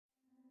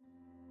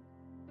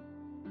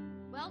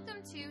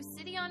Welcome to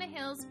City on a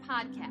Hill's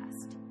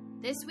podcast.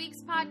 This week's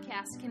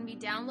podcast can be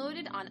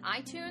downloaded on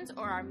iTunes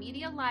or our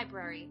media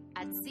library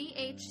at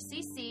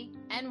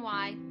chccny.com.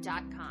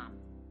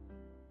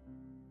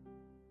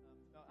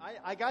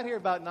 I got here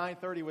about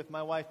 9:30 with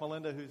my wife,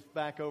 Melinda, who's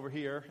back over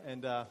here,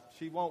 and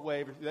she won't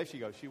wave. There she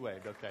goes. She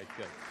waved. Okay,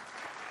 good.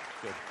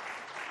 Good.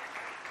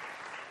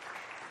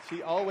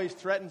 She always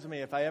threatens me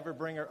if I ever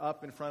bring her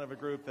up in front of a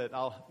group that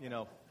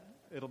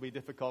it'll be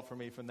difficult for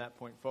me from that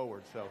point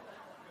forward. So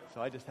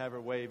I just have her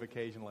wave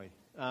occasionally.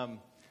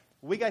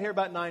 We got here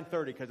about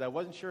 9:30 because I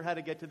wasn't sure how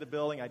to get to the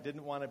building. I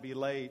didn't want to be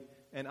late.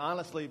 And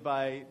honestly,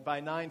 by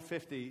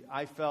 9:50,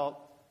 I felt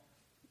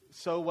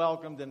so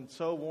welcomed and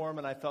so warm,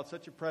 and I felt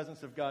such a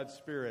presence of God's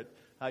Spirit.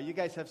 You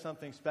guys have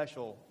something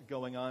special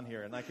going on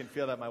here, and I can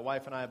feel that. My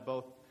wife and I have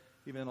both,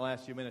 even in the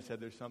last few minutes, said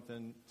there's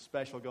something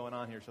special going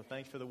on here. So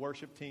thanks for the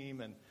worship team,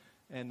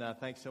 and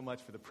thanks so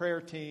much for the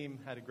prayer team.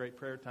 Had a great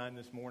prayer time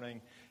this morning.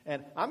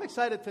 And I'm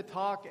excited to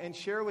talk and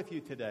share with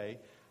you today.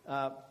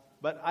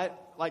 But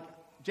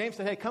James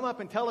said, hey, come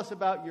up and tell us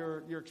about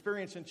your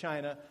experience in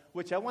China,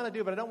 which I want to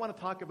do, but I don't want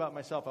to talk about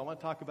myself. I want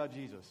to talk about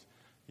Jesus,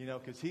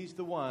 because he's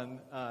the one,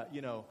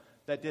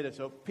 that did it.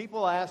 So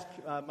people ask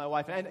my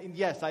wife, and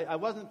yes, I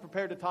wasn't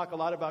prepared to talk a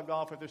lot about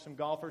golf. If there's some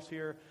golfers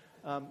here,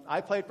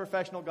 I played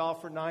professional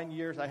golf for 9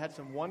 years. I had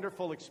some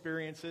wonderful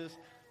experiences.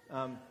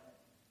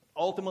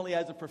 Ultimately,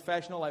 as a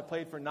professional, I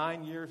played for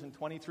 9 years in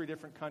 23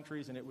 different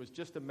countries, and it was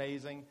just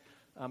amazing.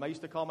 I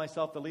used to call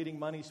myself the leading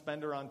money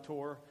spender on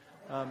tour.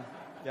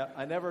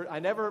 I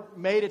never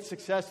made it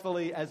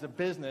successfully as a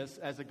business,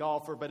 as a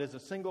golfer, but as a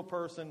single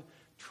person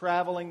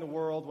traveling the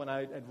world when I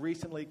had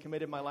recently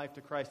committed my life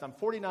to Christ. I'm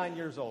 49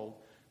 years old.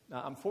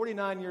 I'm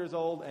 49 years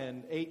old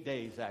and 8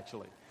 days,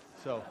 actually.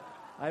 So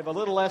I have a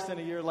little less than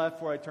a year left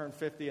before I turn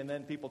 50, and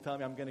then people tell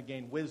me I'm going to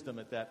gain wisdom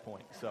at that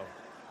point. So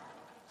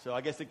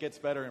I guess it gets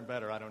better and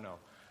better. I don't know.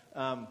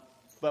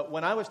 But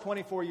when I was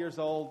 24 years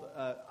old,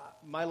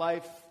 my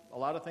life, a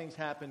lot of things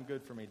happened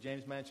good for me.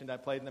 James mentioned I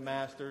played in the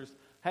Masters,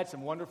 had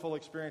some wonderful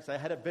experience. I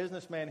had a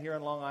businessman here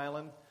in Long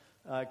Island,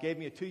 gave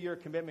me a 2-year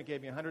commitment,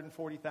 gave me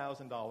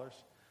 $140,000,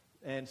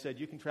 and said,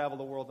 you can travel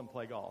the world and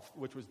play golf,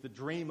 which was the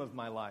dream of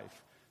my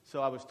life.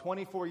 So I was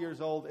 24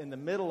 years old in the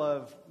middle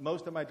of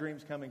most of my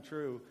dreams coming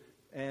true,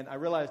 and I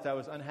realized I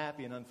was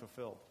unhappy and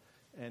unfulfilled.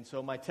 And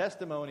so my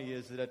testimony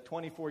is that at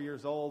 24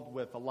 years old,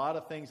 with a lot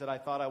of things that I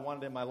thought I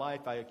wanted in my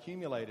life, I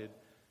accumulated,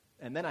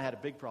 and then I had a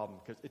big problem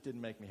because it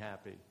didn't make me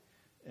happy.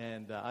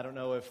 And I don't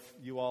know if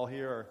you all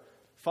here are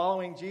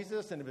following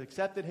Jesus and have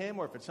accepted him,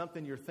 or if it's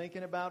something you're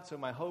thinking about. So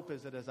my hope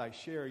is that as I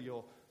share,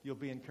 you'll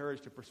be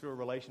encouraged to pursue a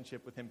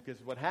relationship with him.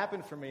 Because what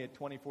happened for me at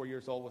 24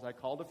 years old was I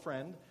called a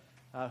friend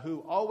who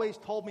always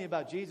told me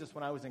about Jesus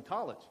when I was in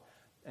college.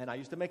 And I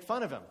used to make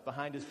fun of him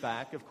behind his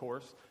back, of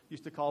course.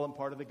 Used to call him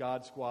part of the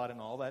God Squad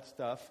and all that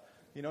stuff.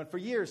 And for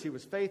years he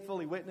was faithful.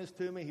 He witnessed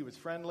to me. He was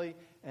friendly.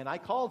 And I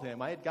called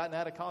him. I had gotten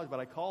out of college,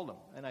 but I called him.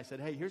 And I said,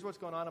 hey, here's what's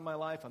going on in my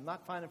life. I'm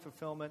not finding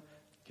fulfillment.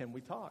 Can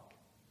we talk?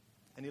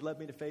 And he led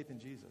me to faith in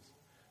Jesus.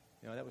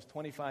 That was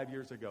 25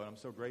 years ago, and I'm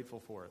so grateful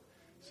for it.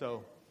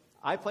 So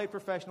I played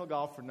professional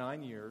golf for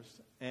 9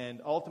 years, and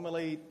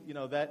ultimately,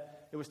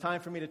 that it was time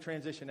for me to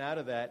transition out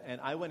of that,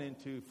 and I went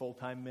into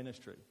full-time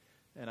ministry.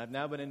 And I've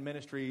now been in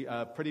ministry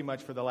pretty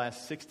much for the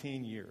last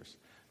 16 years.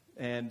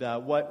 And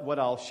what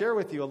I'll share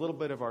with you, a little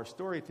bit of our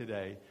story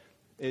today,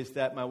 is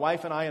that my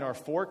wife and I and our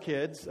 4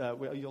 kids,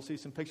 you'll see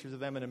some pictures of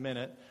them in a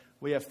minute.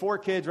 We have 4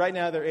 kids. Right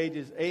now, their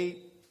ages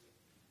 8,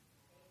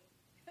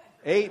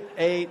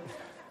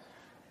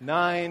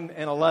 9,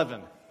 and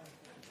 11.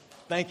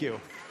 Thank you.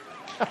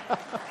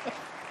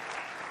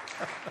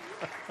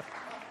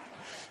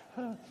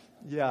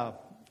 Yeah,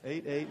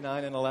 8,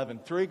 9, and 11.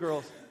 3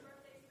 girls.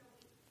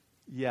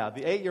 Yeah,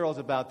 the 8-year-old's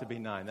about to be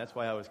 9. That's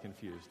why I was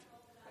confused.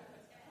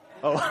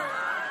 Oh.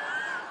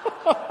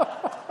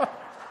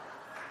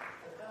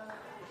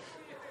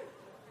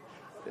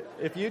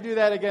 If you do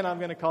that again, I'm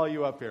going to call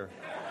you up here.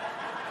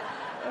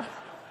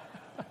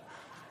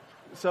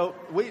 So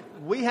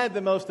we had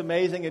the most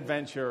amazing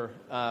adventure.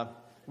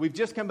 We've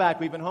just come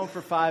back. We've been home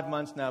for 5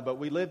 months now, but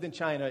we lived in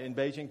China, in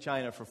Beijing,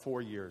 China, for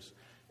 4 years.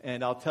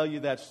 And I'll tell you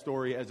that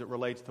story as it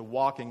relates to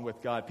walking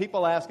with God.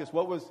 People ask us,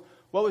 what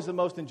was the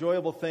most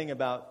enjoyable thing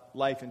about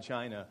life in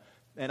China?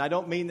 And I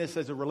don't mean this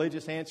as a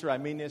religious answer. I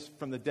mean this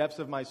from the depths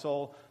of my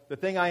soul. The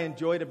thing I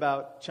enjoyed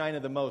about China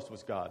the most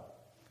was God.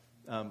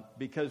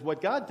 Because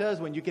what God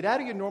does when you get out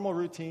of your normal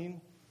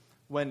routine,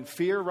 when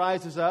fear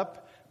rises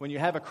up, when you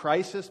have a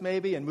crisis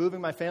maybe, and moving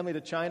my family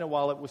to China,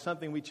 while it was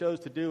something we chose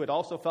to do, it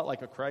also felt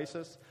like a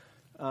crisis.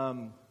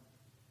 When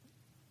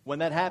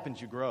that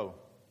happens, you grow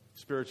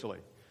spiritually.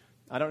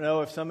 I don't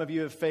know if some of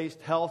you have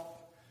faced health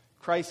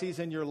crises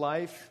in your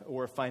life,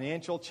 or a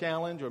financial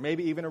challenge, or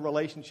maybe even a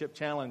relationship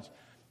challenge.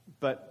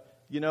 But,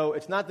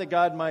 it's not that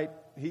God might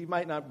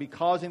not be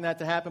causing that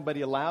to happen, but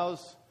he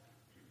allows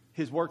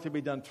his work to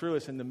be done through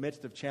us in the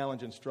midst of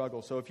challenge and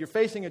struggle. So if you're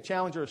facing a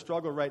challenge or a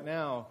struggle right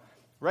now,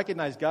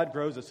 recognize God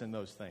grows us in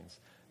those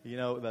things.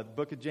 The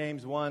book of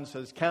James 1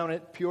 says, count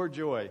it pure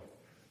joy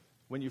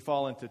when you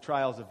fall into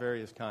trials of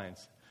various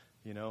kinds.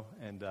 you know,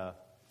 and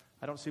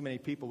I don't see many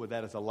people with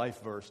that as a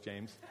life verse,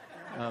 James,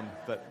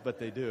 but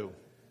they do.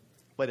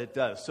 But it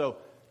does. So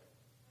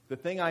the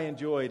thing I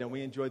enjoyed and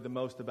we enjoyed the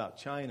most about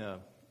China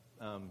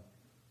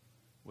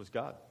was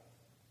God.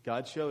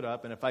 God showed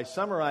up, and if I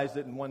summarized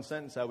it in one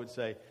sentence, I would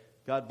say,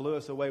 God blew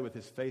us away with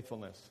his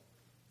faithfulness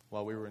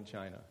while we were in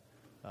China.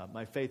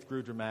 My faith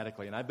grew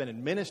dramatically, and I've been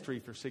in ministry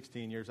for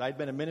 16 years. I'd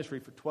been in ministry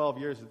for 12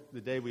 years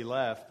the day we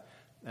left,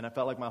 and I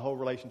felt like my whole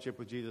relationship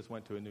with Jesus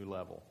went to a new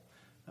level.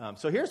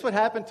 So here's what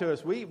happened to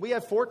us. We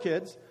have 4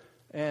 kids,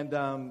 and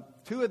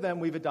 2 of them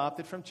we've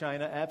adopted from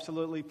China,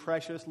 absolutely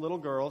precious little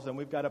girls, and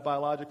we've got a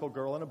biological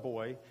girl and a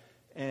boy.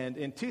 And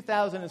in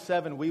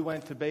 2007, we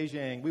went to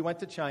Beijing. We went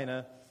to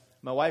China.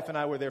 My wife and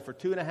I were there for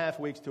 2.5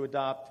 weeks to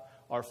adopt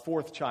our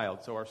 4th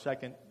child, so our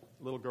second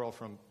little girl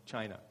from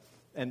China.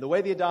 And the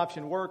way the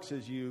adoption works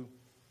is you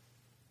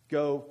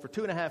go for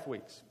 2.5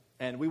 weeks.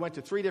 And we went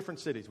to 3 different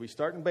cities. We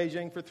start in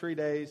Beijing for 3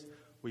 days.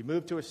 We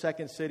move to a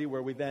second city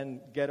where we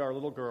then get our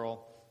little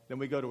girl. Then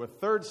we go to a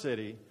third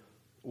city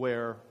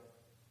where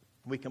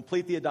we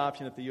complete the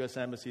adoption at the U.S.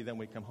 Embassy. Then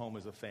we come home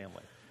as a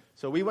family.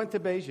 So we went to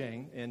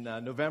Beijing in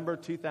November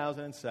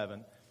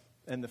 2007.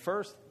 And the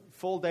first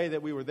full day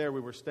that we were there, we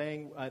were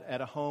staying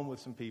at a home with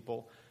some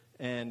people.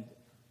 And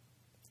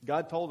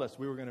God told us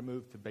we were going to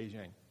move to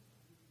Beijing.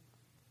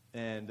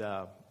 And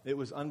it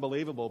was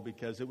unbelievable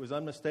because it was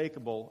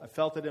unmistakable. I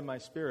felt it in my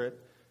spirit.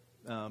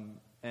 And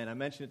I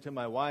mentioned it to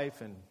my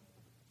wife. And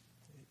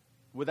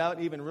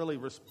without even really,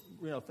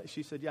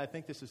 she said, yeah, I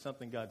think this is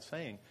something God's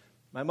saying.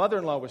 My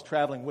mother-in-law was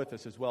traveling with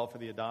us as well for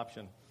the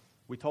adoption.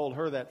 We told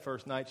her that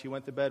first night. She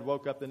went to bed,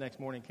 woke up the next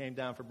morning, came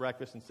down for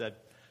breakfast and said,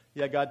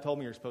 yeah, God told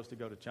me you're supposed to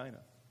go to China.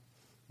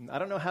 And I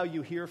don't know how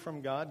you hear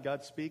from God.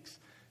 God speaks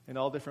in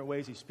all different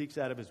ways. He speaks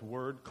out of his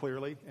word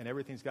clearly, and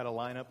everything's got to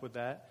line up with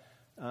that.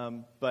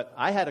 But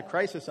I had a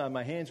crisis on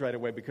my hands right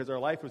away because our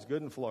life was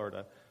good in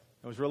Florida.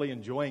 I was really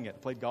enjoying it. I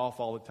played golf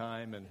all the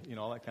time and,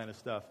 all that kind of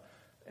stuff.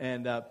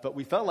 And but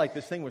we felt like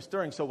this thing was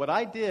stirring. So what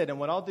I did, and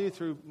what I'll do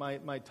through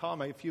my talk,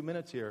 my few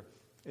minutes here,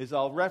 is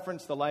I'll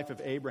reference the life of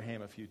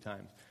Abraham a few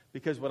times.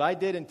 Because what I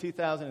did in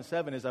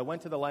 2007 is I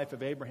went to the life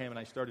of Abraham and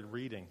I started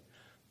reading.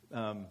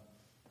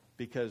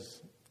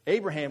 Because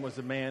Abraham was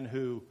a man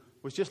who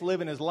was just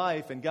living his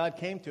life, and God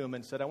came to him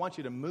and said, I want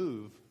you to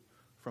move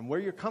from where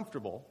you're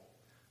comfortable,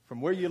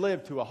 from where you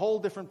live, to a whole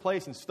different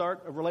place and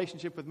start a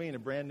relationship with me in a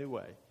brand new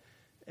way.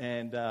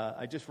 And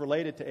I just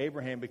related to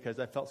Abraham because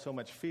I felt so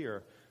much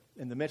fear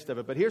in the midst of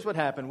it. But here's what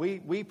happened.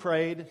 We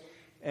prayed,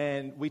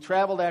 and we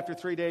traveled after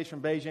 3 days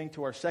from Beijing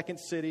to our second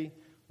city.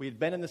 We had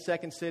been in the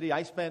second city.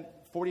 I spent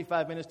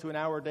 45 minutes to an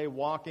hour a day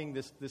walking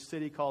this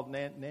city called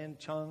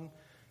Nanchang.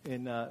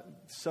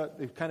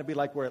 It'd kind of be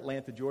like where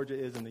Atlanta, Georgia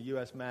is in the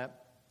U.S. map.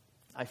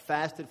 I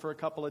fasted for a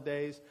couple of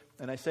days,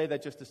 and I say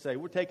that just to say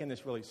we're taking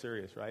this really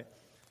serious, right?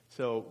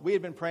 So we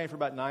had been praying for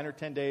about 9 or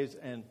 10 days,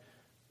 and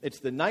it's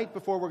the night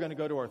before we're going to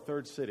go to our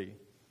third city.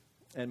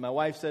 And my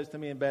wife says to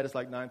me in bed, it's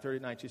like 9:30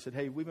 at night, she said,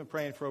 hey, we've been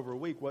praying for over a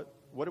week. What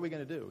are we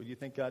going to do? Do you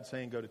think God's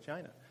saying go to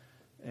China?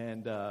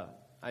 And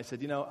I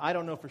said, I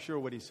don't know for sure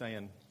what he's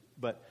saying,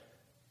 but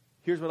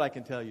here's what I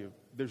can tell you.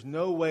 There's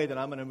no way that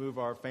I'm going to move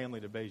our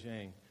family to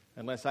Beijing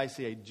unless I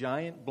see a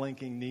giant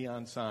blinking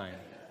neon sign,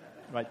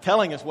 right,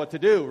 telling us what to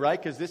do, right?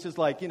 Because this is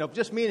like,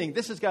 just meaning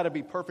this has got to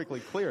be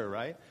perfectly clear,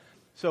 right?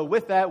 So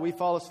with that, we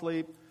fall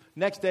asleep.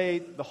 Next day,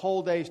 the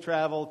whole day's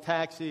travel,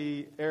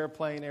 taxi,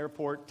 airplane,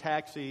 airport,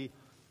 taxi,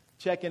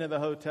 check into the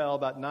hotel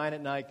about 9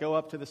 at night, go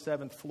up to the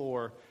 7th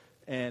floor,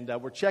 and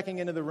we're checking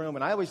into the room.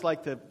 And I always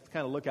like to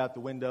kind of look out the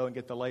window and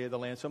get the lay of the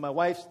land. So my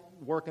wife's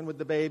working with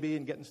the baby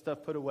and getting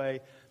stuff put away.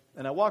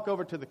 And I walk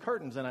over to the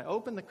curtains, and I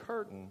open the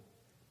curtain,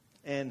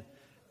 and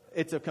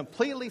it's a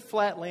completely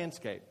flat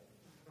landscape.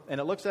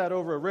 And it looks out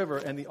over a river,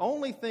 and the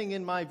only thing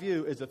in my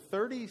view is a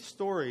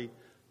 30-story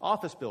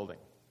office building.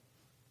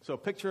 So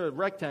picture a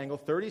rectangle,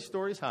 30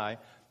 stories high,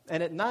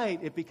 and at night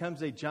it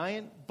becomes a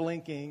giant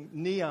blinking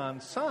neon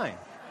sign.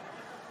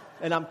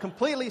 And I'm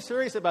completely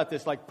serious about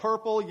this, like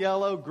purple,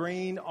 yellow,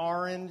 green,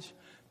 orange,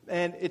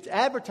 and it's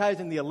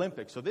advertising the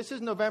Olympics. So this is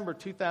November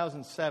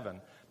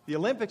 2007. The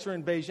Olympics are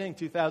in Beijing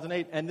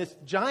 2008, and this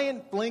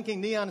giant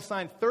blinking neon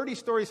sign, 30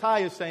 stories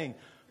high, is saying,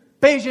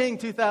 Beijing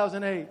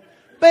 2008,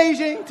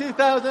 Beijing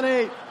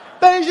 2008,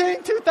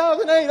 Beijing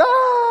 2008,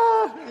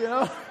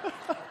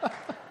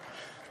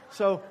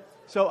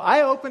 So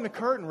I open the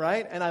curtain,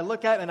 right, and I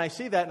look at it, and I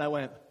see that, and I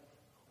went,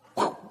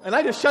 and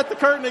I just shut the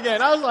curtain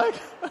again. I was like,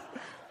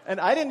 and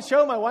I didn't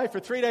show my wife for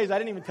 3 days. I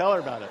didn't even tell her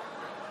about it,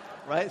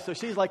 right? So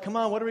she's like, come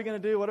on, what are we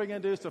going to do? What are we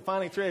going to do? So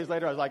finally, 3 days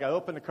later, I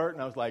opened the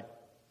curtain. I was like,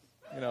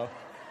 what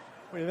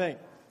do you think?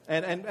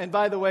 And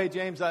by the way,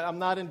 James, I'm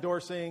not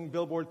endorsing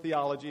billboard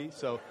theology,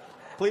 so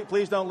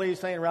please don't leave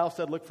saying Ralph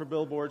said look for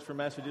billboards for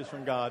messages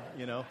from God,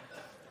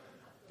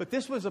 But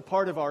this was a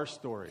part of our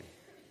story,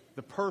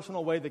 the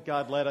personal way that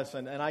God led us.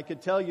 And I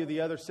could tell you the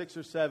other 6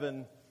 or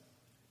 7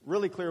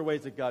 really clear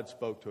ways that God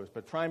spoke to us,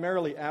 but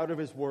primarily out of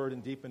his word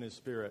and deep in his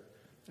spirit.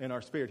 In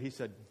our spirit, he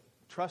said,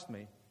 trust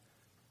me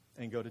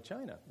and go to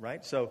China,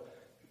 right? So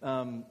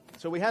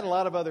we had a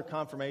lot of other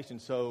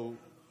confirmations. So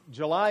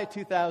July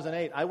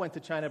 2008, I went to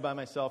China by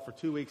myself for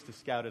 2 weeks to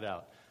scout it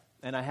out.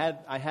 And I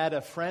had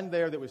a friend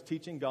there that was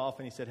teaching golf,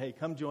 and he said, hey,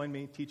 come join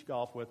me, teach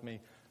golf with me,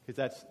 because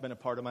that's been a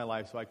part of my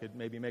life, so I could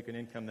maybe make an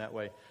income that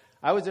way.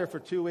 I was there for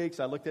 2 weeks.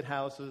 I looked at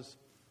houses.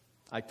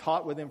 I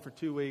taught with him for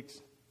 2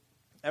 weeks.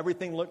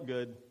 Everything looked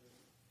good.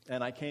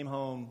 And I came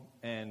home,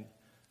 and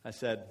I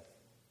said,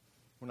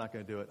 we're not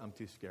going to do it. I'm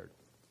too scared.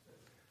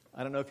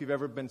 I don't know if you've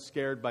ever been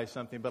scared by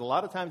something, but a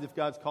lot of times if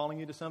God's calling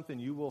you to something,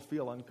 you will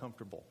feel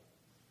uncomfortable.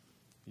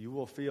 You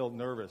will feel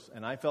nervous.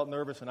 And I felt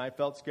nervous, and I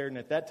felt scared. And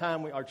at that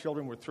time, our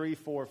children were 3,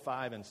 4,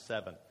 5, and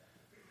 7.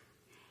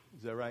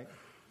 Is that right?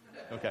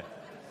 Okay.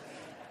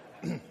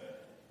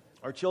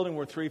 Our children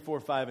were 3, 4,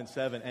 5, and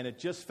 7, and it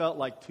just felt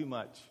like too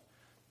much.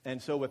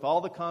 And so with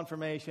all the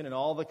confirmation and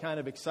all the kind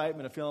of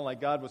excitement of feeling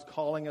like God was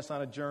calling us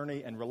on a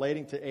journey and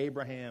relating to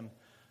Abraham,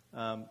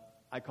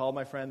 I called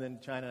my friend in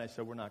China, and I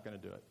said, we're not going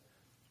to do it.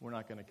 We're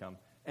not going to come.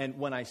 And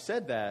when I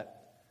said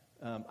that,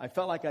 I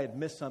felt like I had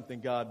missed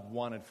something God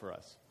wanted for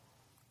us.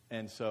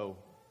 And so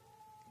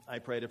I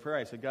prayed a prayer.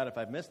 I said, God, if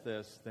I've missed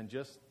this, then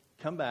just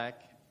come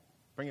back,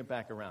 bring it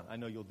back around. I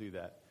know you'll do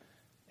that.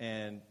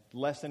 And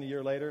less than a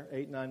year later,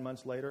 8, 9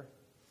 months later,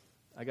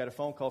 I got a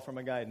phone call from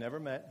a guy I'd never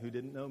met who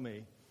didn't know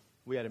me.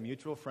 We had a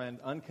mutual friend,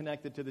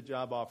 unconnected to the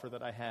job offer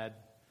that I had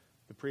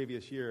the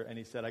previous year. And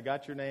he said, I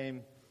got your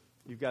name.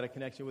 You've got a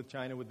connection with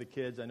China with the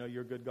kids. I know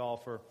you're a good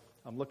golfer.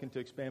 I'm looking to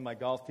expand my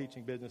golf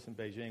teaching business in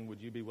Beijing.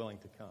 Would you be willing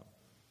to come?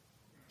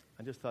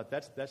 I just thought,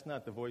 that's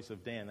not the voice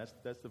of Dan.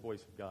 That's the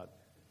voice of God.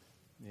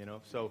 You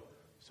know, so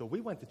we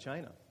went to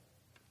China.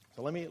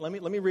 So let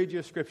me read you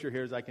a scripture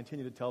here as I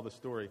continue to tell the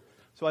story.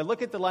 So I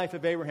look at the life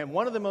of Abraham.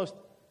 One of the most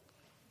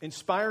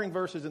inspiring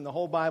verses in the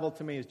whole Bible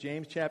to me is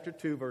James chapter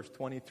 2, verse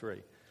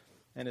 23.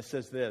 And it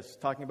says this,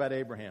 talking about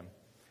Abraham.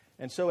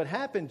 And so it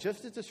happened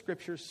just as the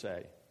scriptures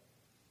say.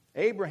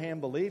 Abraham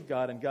believed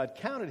God, and God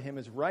counted him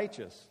as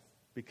righteous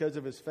because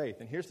of his faith.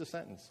 And here's the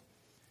sentence.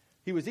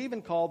 He was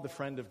even called the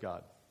friend of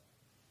God.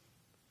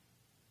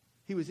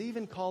 He was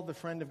even called the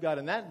friend of God.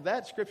 And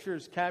that scripture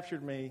has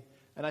captured me,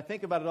 and I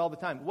think about it all the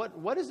time.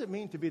 What does it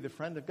mean to be the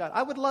friend of God?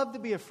 I would love to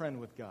be a friend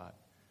with God.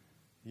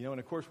 You know, and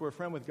of course we're a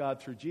friend with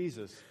God through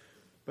Jesus.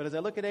 But as I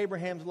look at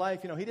Abraham's life,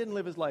 you know, he didn't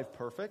live his life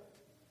perfect.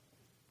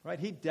 Right?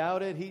 He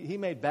doubted. He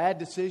made bad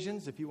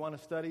decisions, if you want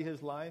to study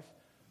his life.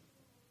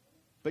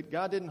 But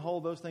God didn't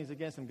hold those things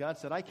against him. God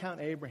said, I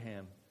count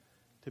Abraham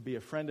to be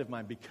a friend of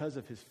mine because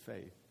of his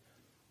faith.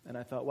 And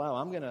I thought, wow,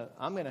 I'm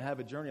gonna have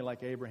a journey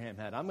like Abraham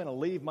had. I'm going to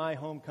leave my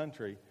home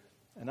country,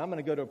 and I'm going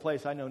to go to a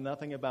place I know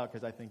nothing about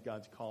because I think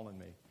God's calling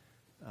me.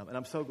 And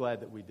I'm so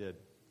glad that we did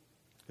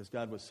because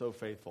God was so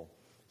faithful.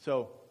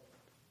 So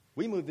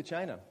we moved to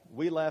China.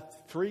 We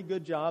left 3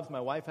 good jobs. My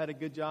wife had a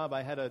good job.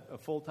 I had a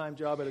full-time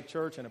job at a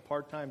church and a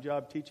part-time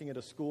job teaching at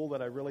a school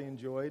that I really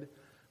enjoyed.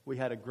 We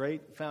had a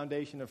great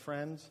foundation of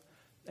friends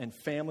and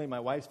family. My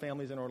wife's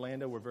family's in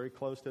Orlando. We're very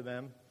close to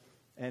them.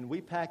 And we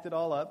packed it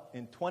all up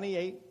in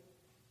 28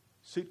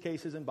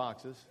 suitcases and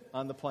boxes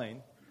on the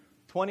plane,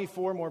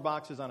 24 more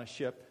boxes on a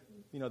ship,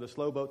 you know, the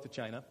slow boat to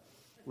China,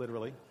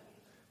 literally.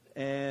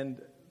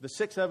 And the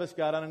 6 of us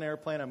got on an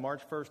airplane on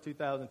March 1st,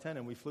 2010,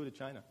 and we flew to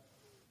China.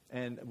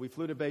 And we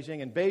flew to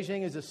Beijing. And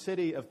Beijing is a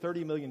city of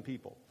 30 million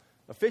people.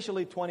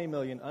 Officially 20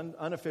 million,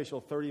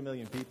 unofficial 30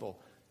 million people.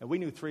 And we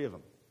knew 3 of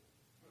them.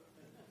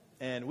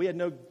 And we had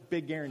no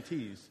big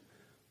guarantees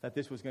that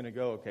this was going to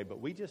go okay. But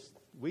we just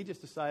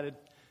decided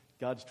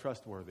God's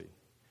trustworthy.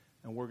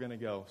 And we're going to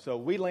go. So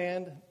we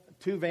land.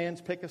 2 vans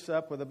pick us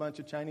up with a bunch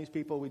of Chinese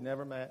people we'd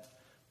never met.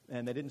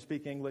 And they didn't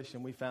speak English.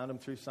 And we found them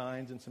through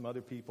signs and some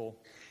other people.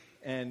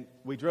 And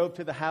we drove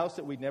to the house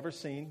that we'd never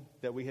seen,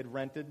 that we had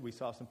rented. We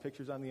saw some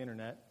pictures on the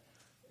internet.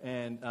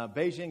 And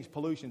Beijing's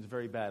pollution is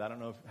very bad. I don't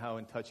know how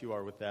in touch you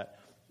are with that.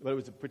 But it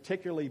was a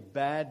particularly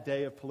bad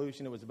day of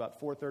pollution. It was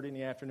about 4:30 in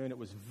the afternoon. It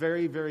was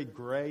very, very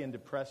gray and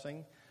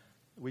depressing.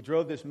 We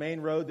drove this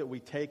main road that we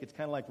take. It's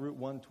kind of like Route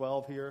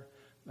 112 here,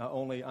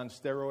 only on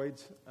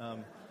steroids.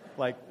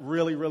 Like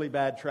really, really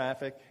bad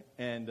traffic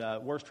and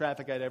worst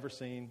traffic I'd ever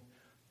seen.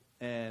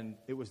 And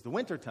it was the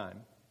winter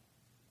time.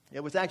 It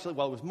was actually,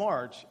 it was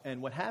March.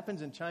 And what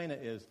happens in China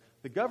is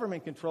the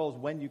government controls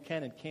when you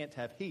can and can't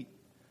have heat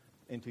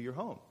into your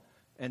home.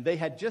 And they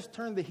had just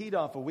turned the heat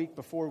off a week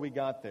before we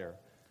got there.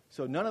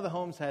 So none of the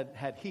homes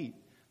had heat.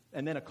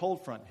 And then a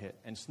cold front hit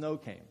and snow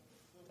came.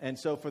 And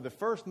so for the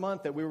first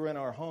month that we were in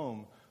our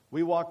home,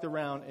 we walked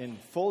around in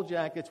full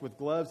jackets with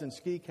gloves and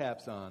ski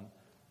caps on,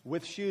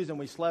 with shoes, and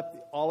we slept,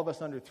 all of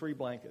us, under 3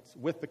 blankets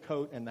with the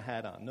coat and the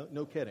hat on.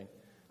 No kidding.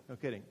 No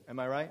kidding. Am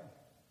I right?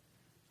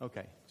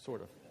 Okay,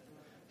 sort of.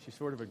 She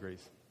sort of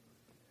agrees.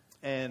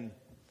 And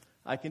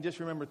I can just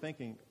remember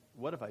thinking,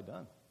 what have I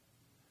done?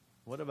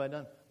 What have I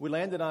done? We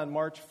landed on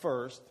March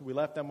 1st. We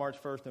left on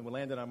March 1st, and we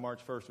landed on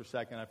March 1st or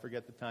 2nd. I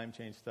forget the time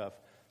change stuff.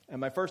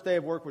 And my first day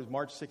of work was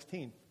March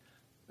 16th.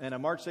 And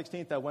on March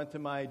 16th, I went to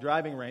my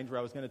driving range where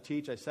I was going to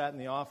teach. I sat in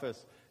the office.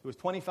 It was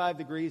 25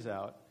 degrees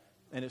out,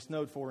 and it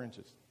snowed 4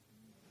 inches.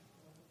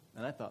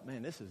 And I thought,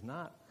 man, this is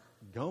not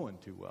going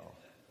too well.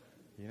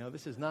 You know,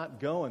 this is not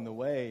going the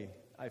way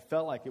I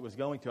felt like it was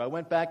going to. I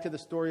went back to the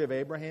story of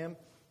Abraham.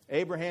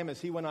 Abraham, as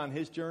he went on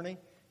his journey,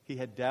 he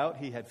had doubt,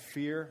 he had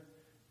fear,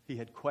 he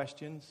had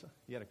questions.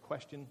 He had a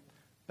question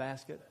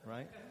basket,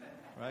 right?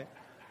 Right?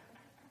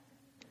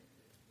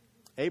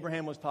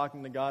 Abraham was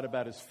talking to God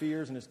about his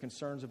fears and his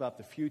concerns about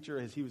the future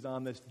as he was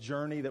on this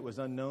journey that was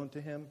unknown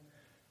to him.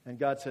 And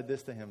God said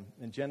this to him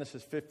in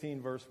Genesis 15,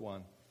 verse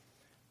 1.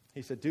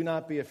 He said, "Do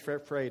not be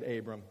afraid,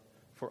 Abram,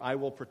 for I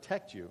will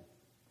protect you,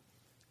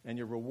 and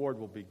your reward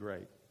will be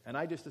great." And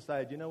I just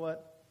decided, you know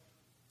what?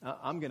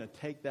 I'm going to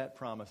take that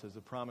promise as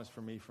a promise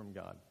for me from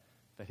God,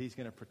 that he's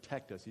going to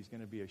protect us. He's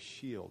going to be a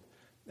shield.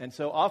 And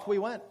so off we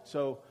went.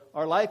 So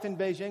our life in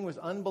Beijing was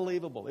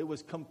unbelievable. It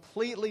was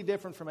completely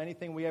different from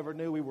anything we ever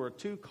knew. We were a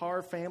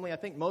two-car family. I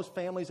think most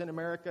families in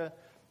America,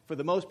 for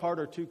the most part,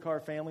 are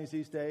two-car families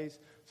these days.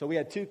 So we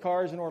had 2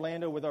 cars in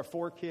Orlando with our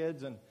 4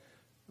 kids, and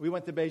we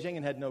went to Beijing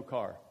and had no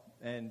car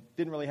and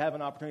didn't really have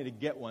an opportunity to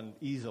get one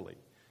easily.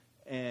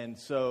 And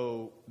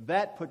so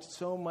that put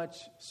so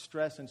much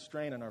stress and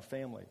strain on our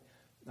family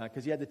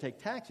because you had to take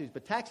taxis,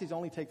 but taxis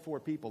only take 4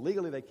 people.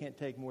 Legally, they can't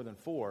take more than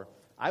 4.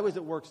 I was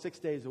at work 6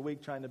 days a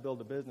week trying to build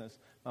a business.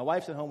 My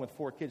wife's at home with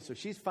 4 kids, so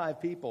she's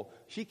 5 people.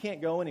 She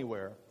can't go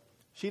anywhere.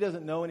 She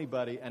doesn't know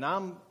anybody, and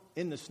I'm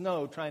in the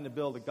snow trying to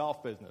build a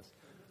golf business,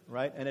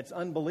 right? And it's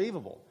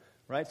unbelievable,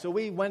 right? So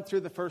we went through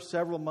the first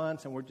several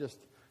months, and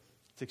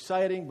it's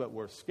exciting, but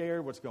we're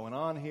scared. What's going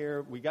on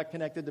here? We got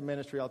connected to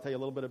ministry. I'll tell you a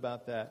little bit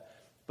about that.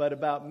 But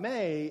about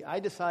May, I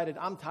decided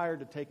I'm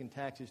tired of taking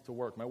taxis to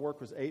work. My work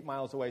was 8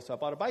 miles away, so I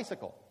bought a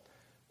bicycle.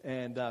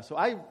 And so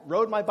I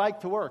rode my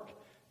bike to work,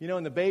 you know,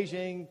 in the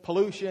Beijing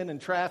pollution and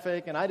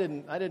traffic, and I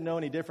didn't know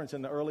any difference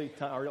in the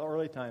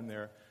early time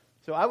there.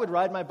 So I would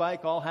ride my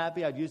bike all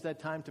happy. I'd use that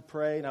time to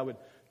pray, and I would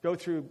go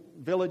through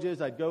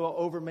villages. I'd go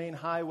over main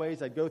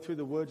highways. I'd go through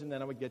the woods, and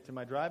then I would get to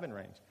my driving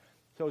range.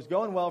 So it was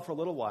going well for a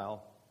little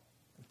while.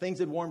 Things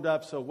had warmed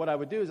up, so what I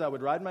would do is I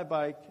would ride my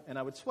bike, and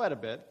I would sweat a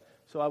bit.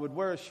 So I would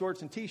wear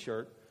shorts and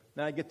T-shirt.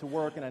 Then I'd get to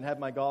work, and I'd have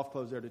my golf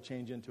clothes there to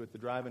change into at the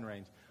driving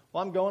range.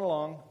 Well, I'm going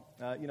along,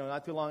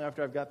 not too long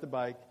after I've got the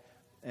bike,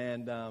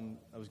 and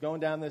I was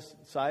going down this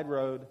side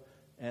road,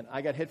 and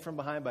I got hit from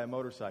behind by a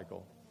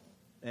motorcycle.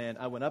 And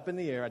I went up in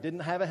the air. I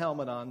didn't have a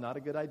helmet on, not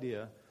a good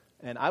idea.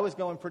 And I was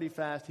going pretty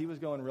fast. He was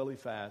going really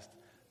fast.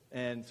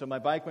 And so my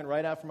bike went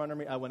right out from under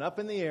me. I went up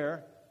in the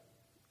air,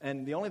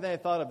 and the only thing I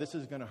thought of, this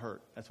is going to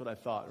hurt. That's what I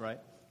thought, right?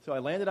 So I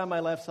landed on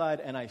my left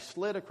side, and I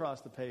slid across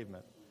the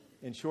pavement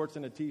in shorts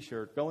and a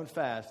T-shirt, going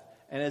fast.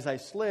 And as I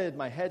slid,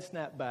 my head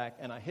snapped back,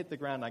 and I hit the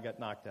ground, and I got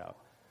knocked out.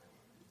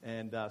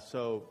 And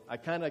so I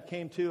kind of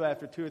came to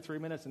after 2 or 3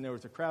 minutes, and there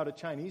was a crowd of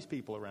Chinese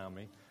people around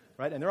me,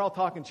 right? And they're all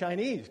talking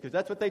Chinese, because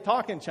that's what they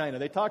talk in China.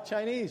 They talk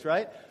Chinese,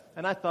 right?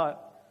 And I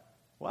thought,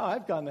 wow,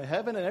 I've gone to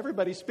heaven, and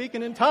everybody's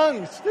speaking in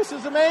tongues. This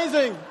is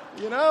amazing,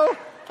 you know?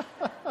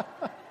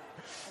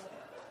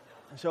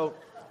 So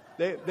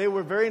they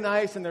were very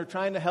nice, and they're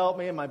trying to help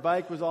me, and my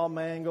bike was all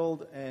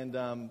mangled. And,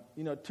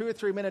 2 or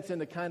 3 minutes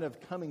into kind of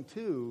coming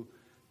to,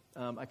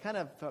 I kind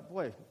of thought,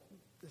 boy,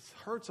 this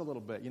hurts a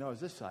little bit. It was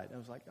this side. And I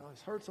was like, oh,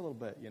 this hurts a little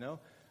bit,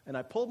 And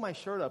I pulled my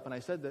shirt up, and I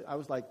said that, I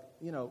was like,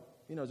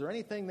 is there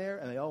anything there?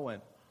 And they all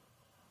went,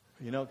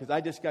 because I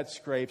just got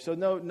scraped. So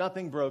no,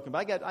 nothing broken.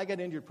 But I got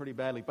injured pretty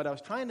badly. But I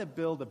was trying to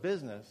build a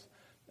business,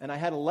 and I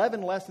had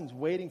 11 lessons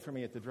waiting for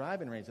me at the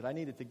driving range that I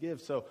needed to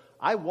give. So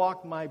I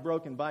walked my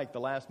broken bike the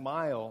last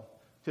mile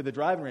to the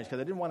driving range because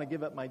I didn't want to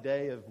give up my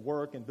day of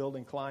work and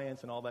building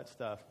clients and all that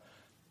stuff.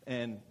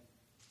 And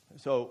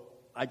so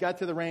I got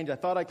to the range. I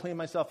thought I cleaned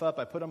myself up.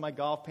 I put on my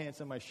golf pants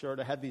and my shirt.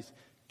 I had these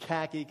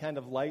khaki kind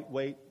of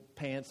lightweight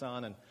pants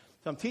on. And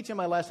so I'm teaching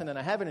my lesson, and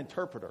I have an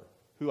interpreter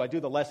who I do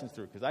the lessons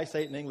through because I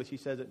say it in English, he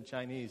says it in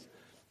Chinese.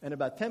 And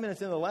about 10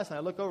 minutes into the lesson,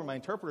 I look over, my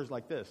interpreter's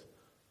like this.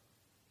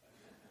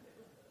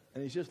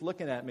 And he's just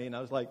looking at me, and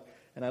I was like,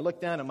 and I looked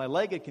down, and my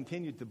leg had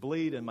continued to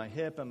bleed, and my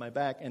hip and my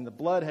back, and the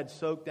blood had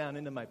soaked down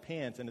into my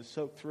pants, and it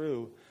soaked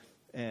through,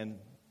 and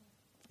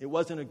it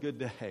wasn't a good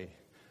day,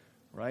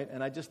 right?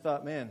 And I just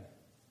thought, man,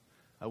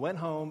 I went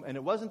home, and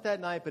it wasn't that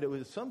night, but it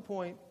was at some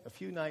point a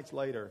few nights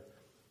later,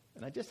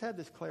 and I just had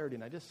this clarity,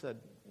 and I just said,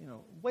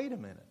 wait a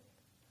minute.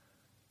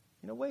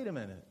 Wait a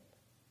minute.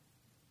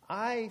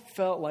 I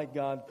felt like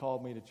God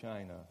called me to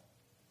China,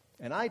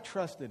 and I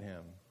trusted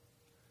him.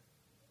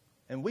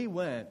 And we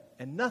went,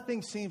 and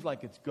nothing seems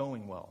like it's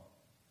going well.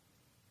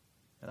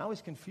 And I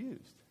was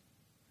confused,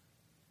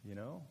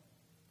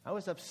 I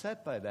was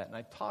upset by that, and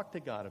I talked to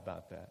God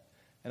about that.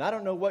 And I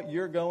don't know what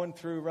you're going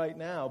through right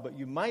now, but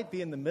you might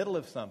be in the middle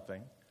of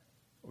something,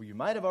 or you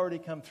might have already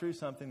come through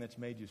something that's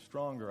made you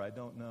stronger. I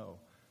don't know.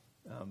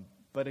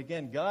 But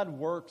again, God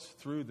works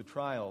through the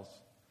trials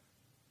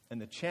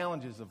and the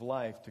challenges of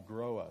life to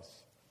grow us.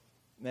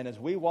 And as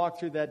we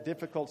walk through that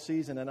difficult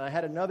season, and I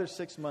had another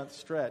 6-month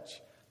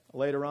stretch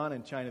later on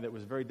in China that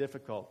was very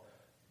difficult.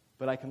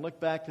 But I can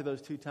look back to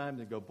those 2 times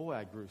and go, boy,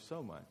 I grew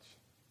so much.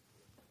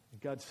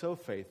 God's so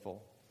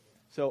faithful.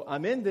 So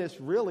I'm in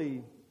this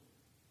really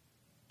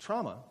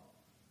trauma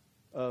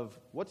of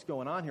what's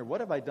going on here.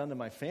 What have I done to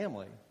my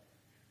family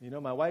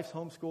My wife's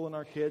homeschooling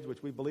our kids,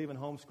 which we believe in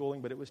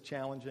homeschooling, but it was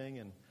challenging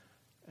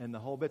and the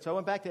whole bit. So I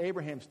went back to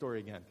Abraham's story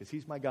again because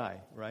he's my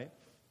guy, right?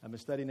 I've been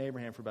studying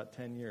Abraham for about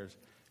 10 years.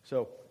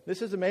 So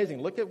this is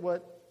amazing. Look at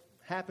what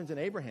happens in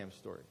Abraham's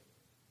story.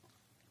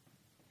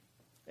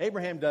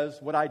 Abraham does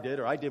what I did,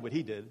 or I did what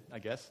he did, I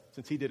guess,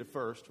 since he did it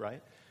first,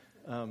 right?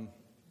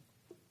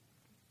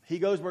 He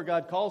goes where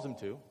God calls him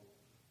to.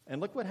 And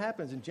look what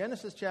happens in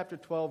Genesis chapter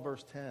 12,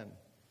 verse 10.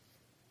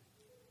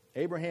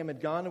 Abraham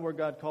had gone to where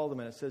God called him,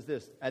 and it says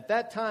this: at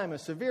that time, a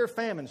severe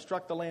famine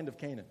struck the land of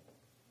Canaan.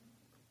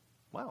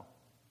 Wow.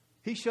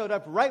 He showed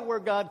up right where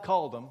God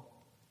called him,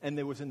 and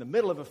it was in the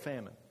middle of a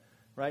famine,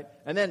 right?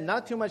 And then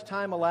not too much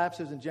time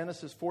elapses in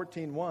Genesis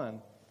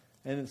 14:1,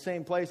 and in the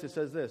same place it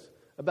says this: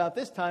 about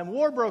this time,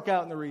 war broke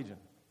out in the region.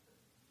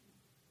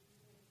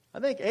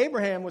 I think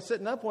Abraham was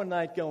sitting up one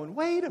night going,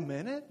 wait a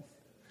minute.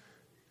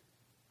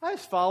 I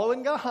was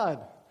following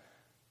God.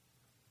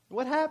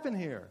 What happened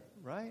here,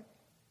 right?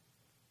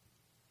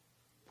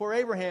 Poor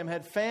Abraham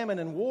had famine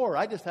and war.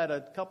 I just had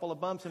a couple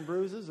of bumps and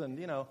bruises and,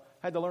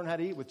 had to learn how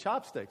to eat with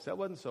chopsticks. That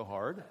wasn't so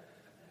hard,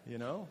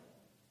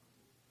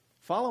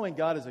 Following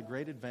God is a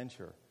great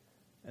adventure.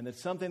 And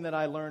it's something that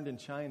I learned in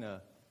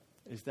China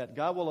is that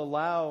God will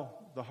allow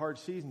the hard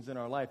seasons in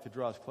our life to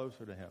draw us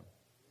closer to Him.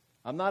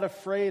 I'm not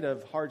afraid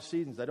of hard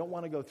seasons. I don't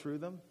want to go through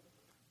them.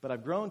 But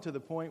I've grown to the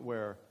point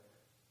where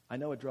I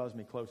know it draws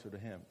me closer to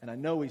Him. And I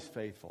know He's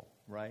faithful,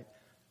 right?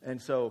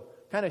 And so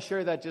kind of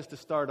share that just to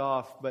start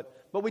off. But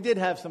we did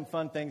have some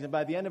fun things. And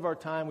by the end of our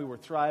time, we were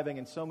thriving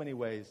in so many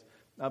ways.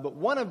 But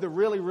one of the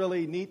really,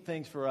 really neat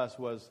things for us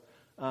was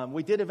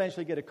we did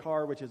eventually get a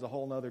car, which is a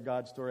whole other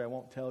God story I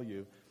won't tell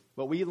you.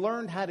 But we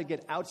learned how to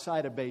get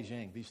outside of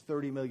Beijing, these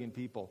 30 million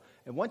people.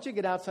 And once you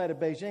get outside of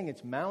Beijing,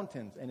 it's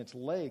mountains and it's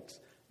lakes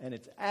and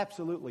it's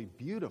absolutely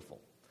beautiful.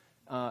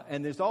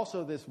 And there's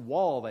also this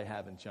wall they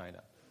have in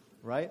China,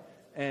 right?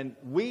 And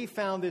we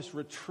found this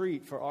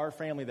retreat for our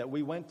family that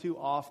we went to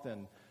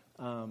often,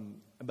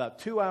 about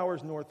 2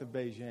 hours north of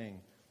Beijing,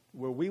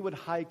 where we would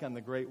hike on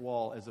the Great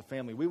Wall as a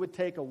family. We would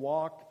take a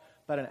walk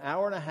about an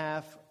hour and a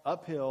half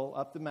uphill,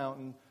 up the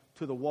mountain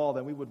to the wall.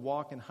 Then we would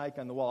walk and hike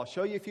on the wall. I'll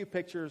show you a few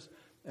pictures,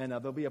 and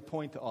there'll be a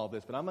point to all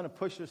this. But I'm going to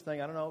push this thing.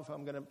 I don't know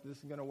if this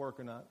is going to work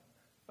or not.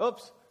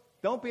 Oops.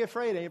 Don't be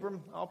afraid,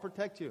 Abram. I'll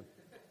protect you.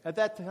 At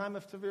that time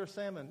of severe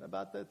famine,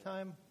 about that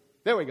time.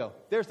 There we go.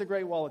 There's the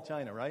Great Wall of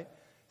China, right?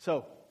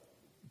 So,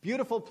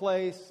 beautiful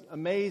place,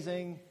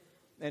 amazing.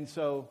 And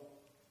so,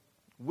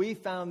 we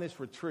found this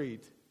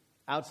retreat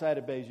outside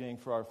of Beijing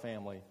for our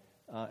family.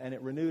 And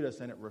it renewed us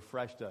and it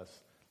refreshed us.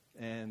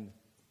 And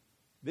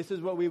this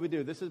is what we would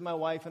do. This is my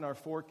wife and our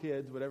 4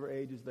 kids, whatever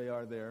ages they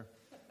are there.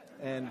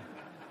 And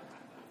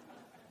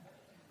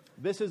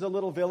this is a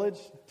little village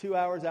 2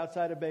 hours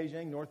outside of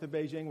Beijing, north of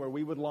Beijing, where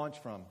we would launch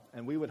from.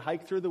 And we would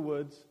hike through the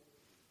woods.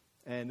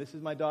 And this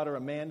is my daughter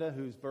Amanda,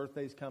 whose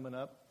birthday's coming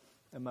up.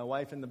 And my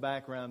wife in the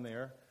background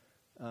there.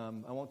 I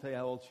won't tell you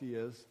how old she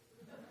is.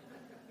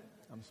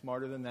 I'm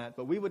smarter than that.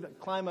 But we would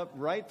climb up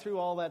right through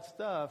all that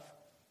stuff.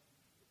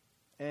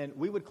 And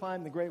we would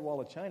climb the Great Wall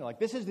of China. Like,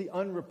 this is the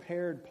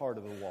unrepaired part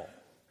of the wall.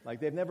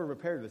 Like, they've never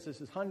repaired this. This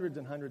is hundreds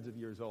and hundreds of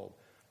years old.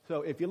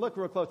 So if you look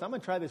real close, I'm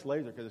going to try this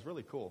laser because it's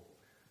really cool.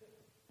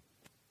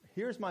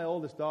 Here's my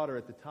oldest daughter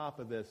at the top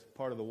of this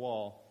part of the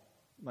wall.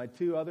 My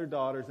 2 other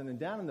daughters. And then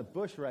down in the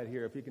bush right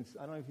here, if you can,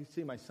 I don't know if you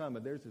see my son,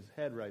 but there's his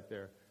head right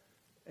there.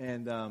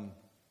 And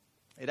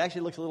it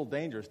actually looks a little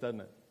dangerous,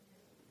 doesn't it?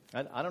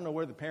 I don't know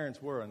where the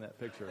parents were in that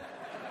picture.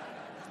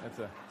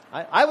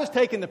 I was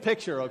taking the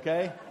picture,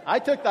 okay? I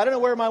don't know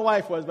where my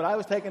wife was, but I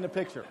was taking the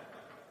picture.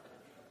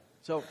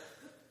 So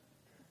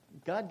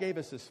God gave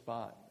us this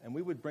spot, and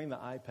we would bring the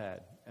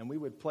iPad, and we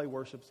would play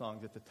worship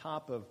songs at the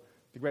top of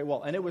the Great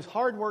Wall. And it was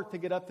hard work to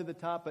get up to the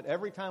top, but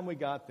every time we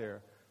got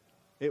there,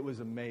 it was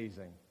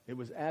amazing. It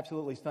was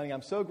absolutely stunning.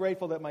 I'm so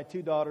grateful that my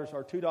 2 daughters,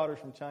 our 2 daughters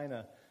from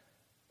China,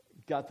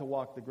 got to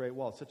walk the Great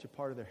Wall. It's such a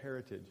part of their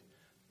heritage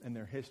and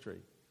their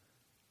history.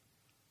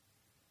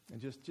 And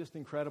just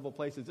incredible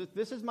places.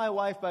 This is my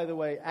wife, by the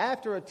way,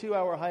 after a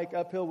 2-hour hike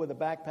uphill with a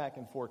backpack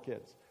and 4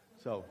 kids.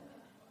 So,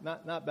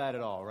 not bad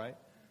at all, right?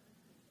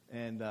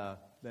 And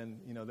then,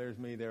 there's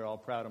me there all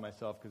proud of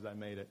myself because I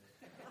made it.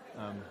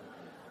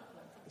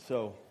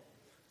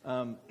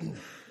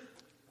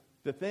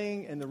 The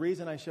thing and the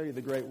reason I show you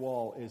the Great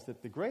Wall is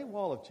that the Great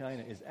Wall of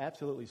China is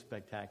absolutely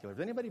spectacular.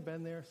 Has anybody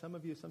been there? Some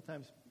of you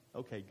sometimes.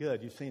 Okay,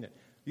 good. You've seen it.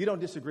 You don't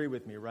disagree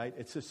with me, right?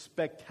 It's a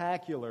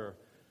spectacular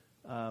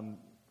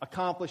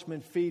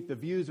accomplishment, feat. The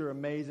views are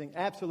amazing,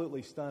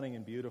 absolutely stunning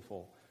and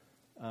beautiful.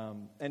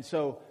 And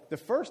so the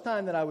first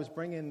time that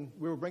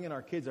we were bringing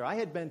our kids there, I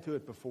had been to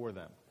it before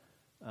them.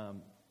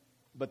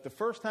 But the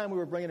first time we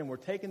were bringing them, we're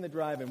taking the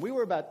drive, and we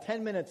were about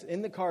 10 minutes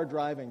in the car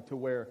driving to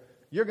where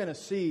you're going to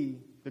see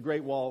the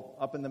Great Wall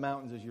up in the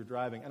mountains as you're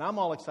driving. And I'm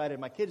all excited.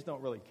 My kids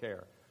don't really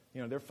care.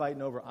 They're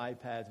fighting over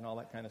iPads and all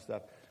that kind of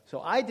stuff. So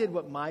I did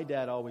what my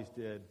dad always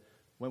did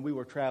when we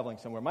were traveling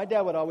somewhere. My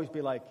dad would always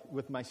be like,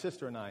 with my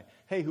sister and I,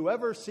 hey,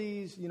 whoever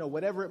sees,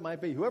 whatever it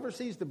might be, whoever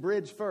sees the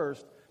bridge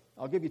first,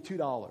 I'll give you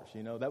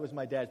 $2. That was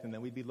my dad's, and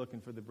then we'd be looking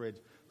for the bridge.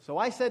 So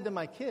I said to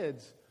my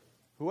kids,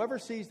 whoever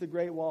sees the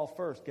Great Wall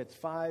first gets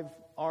 5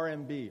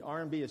 RMB.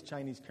 RMB is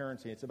Chinese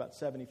currency. It's about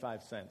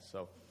 75 cents,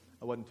 so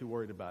I wasn't too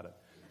worried about it.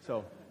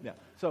 So, yeah.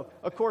 So,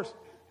 of course,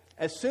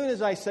 as soon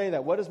as I say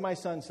that, what does my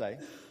son say?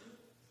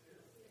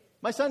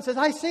 My son says,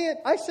 I see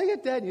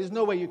it, Dad. There's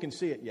no way you can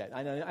see it yet.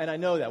 And I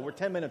know that. We're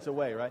 10 minutes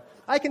away, right?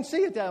 I can see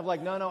it, Dad. I'm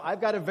like, no, I've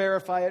got to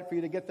verify it for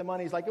you to get the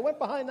money. He's like, it went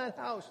behind that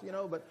house,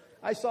 but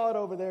I saw it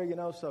over there,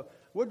 So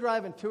we're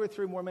driving 2 or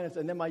 3 more minutes.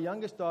 And then my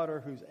youngest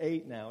daughter, who's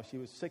 8 now, she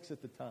was 6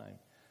 at the time,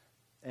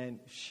 and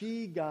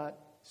she got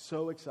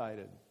so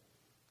excited.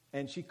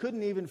 And she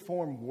couldn't even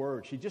form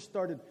words.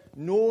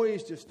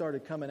 Noise just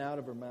started coming out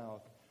of her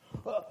mouth.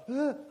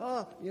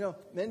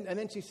 And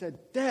then she said,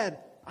 Dad,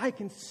 I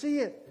can see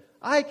it.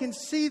 I can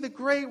see the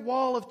Great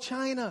Wall of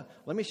China.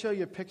 Let me show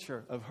you a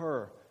picture of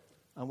her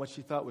on what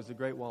she thought was the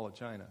Great Wall of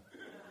China.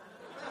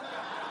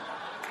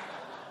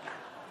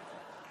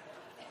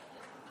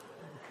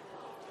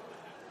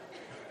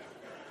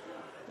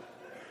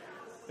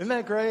 Isn't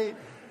that great?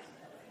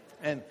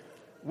 And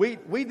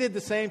we did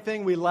the same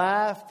thing. We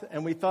laughed,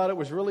 and we thought it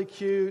was really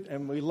cute,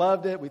 and we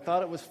loved it. We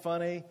thought it was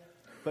funny.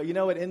 But you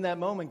know what? In that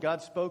moment,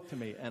 God spoke to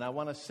me, and I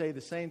want to say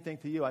the same thing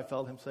to you I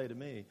felt him say to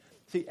me.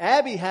 See,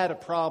 Abby had a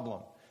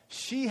problem.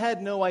 She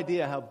had no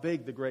idea how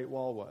big the Great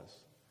Wall was.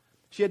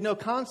 She had no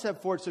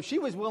concept for it, so she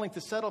was willing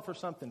to settle for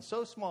something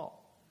so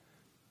small.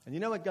 And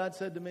you know what God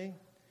said to me?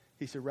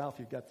 He said, Ralph,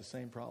 you've got the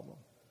same problem.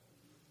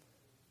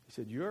 He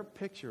said, your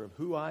picture of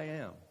who I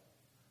am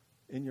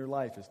in your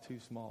life is too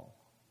small.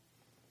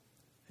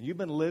 And you've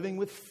been living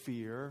with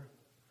fear,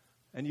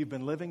 and you've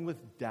been living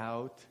with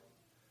doubt,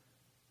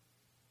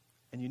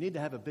 and you need to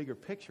have a bigger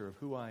picture of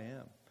who I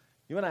am.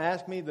 You want to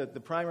ask me the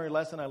primary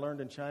lesson I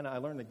learned in China? I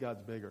learned that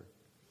God's bigger.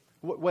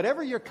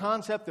 Whatever your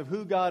concept of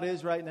who God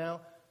is right now,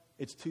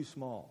 it's too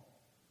small.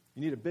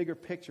 You need a bigger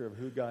picture of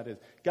who God is.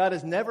 God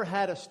has never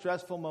had a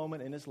stressful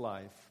moment in his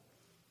life,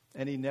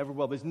 and he never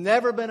will. There's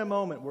never been a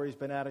moment where he's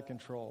been out of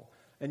control.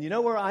 And you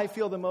know where I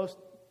feel the most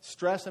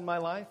stress in my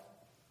life?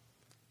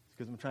 It's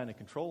because I'm trying to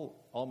control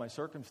all my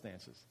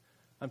circumstances.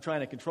 I'm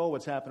trying to control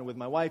what's happening with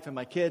my wife and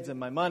my kids and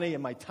my money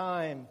and my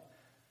time.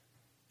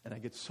 And I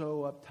get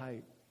so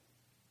uptight.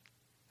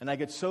 And I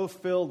get so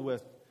filled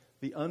with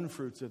the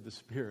unfruits of the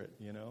Spirit,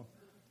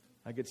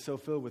 I get so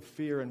filled with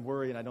fear and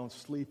worry, and I don't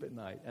sleep at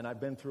night. And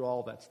I've been through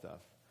all that stuff,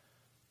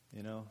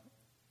 And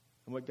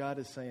what God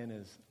is saying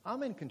is,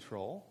 I'm in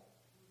control.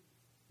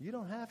 You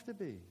don't have to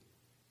be.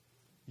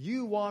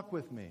 You walk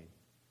with me.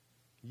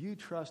 You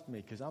trust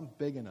me because I'm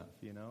big enough,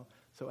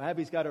 So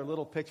Abby's got her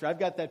little picture. I've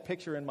got that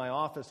picture in my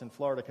office in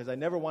Florida because I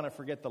never want to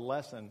forget the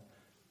lesson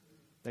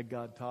that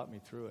God taught me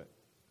through it.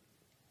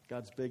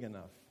 God's big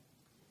enough.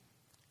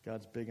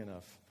 God's big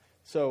enough.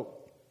 So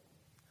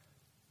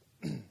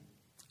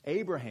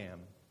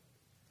Abraham,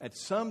 at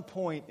some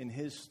point in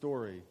his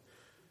story,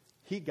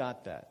 he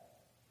got that.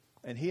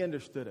 And he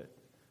understood it.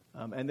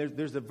 And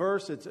there's a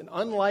verse, it's an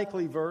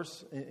unlikely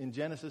verse in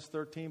Genesis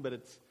 13, but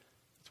it's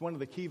one of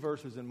the key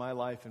verses in my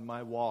life, in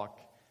my walk,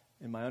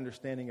 in my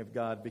understanding of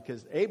God.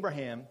 Because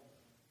Abraham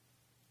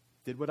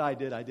did what I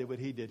did what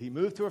he did. He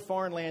moved to a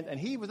foreign land, and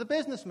he was a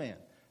businessman.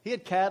 He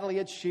had cattle, he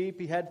had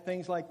sheep, he had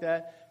things like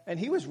that. And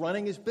he was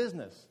running his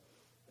business.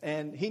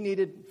 And he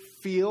needed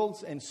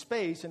fields and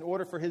space in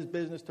order for his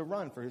business to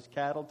run, for his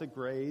cattle to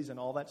graze and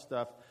all that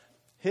stuff.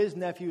 His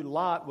nephew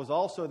Lot was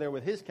also there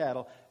with his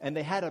cattle, and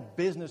they had a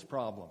business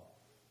problem.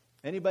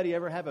 Anybody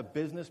ever have a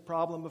business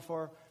problem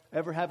before?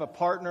 Ever have a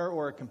partner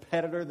or a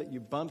competitor that you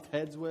bumped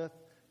heads with,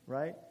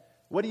 right?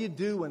 What do you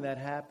do when that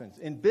happens?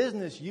 In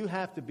business, you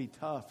have to be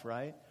tough,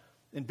 right?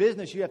 In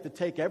business, you have to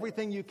take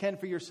everything you can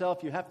for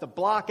yourself. You have to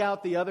block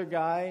out the other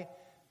guy,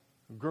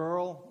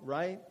 girl,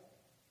 right?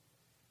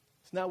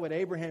 It's not what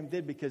Abraham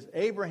did, because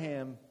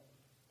Abraham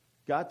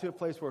got to a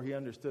place where he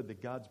understood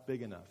that God's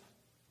big enough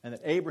and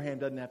that Abraham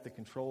doesn't have to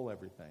control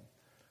everything.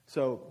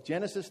 So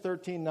Genesis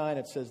 13:9,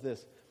 it says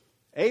this: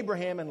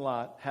 Abraham and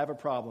Lot have a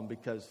problem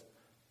because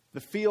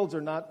the fields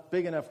are not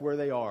big enough where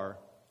they are,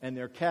 and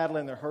their cattle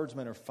and their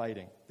herdsmen are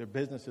fighting. Their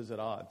business is at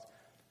odds.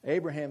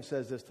 Abraham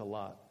says this to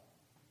Lot.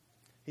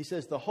 He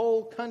says, the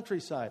whole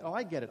countryside. Oh,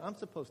 I get it. I'm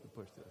supposed to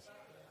push this.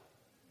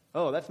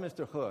 Oh, that's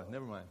Mr. He.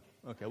 Never mind.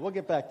 Okay, we'll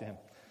get back to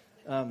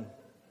him.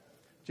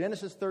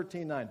 Genesis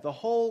 13:9. The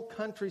whole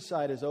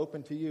countryside is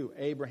open to you,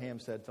 Abraham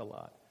said to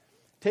Lot.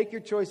 Take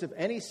your choice of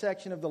any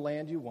section of the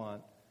land you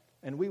want,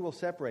 and we will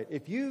separate.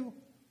 If you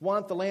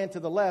want the land to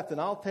the left, then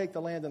I'll take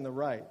the land on the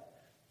right.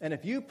 And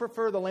if you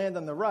prefer the land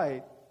on the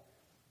right,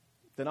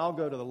 then I'll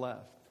go to the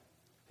left.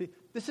 See,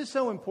 this is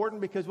so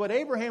important because what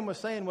Abraham was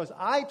saying was,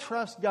 I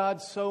trust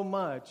God so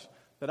much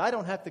that I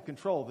don't have to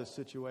control this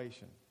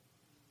situation.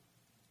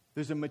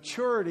 There's a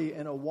maturity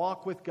and a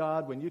walk with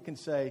God when you can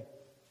say,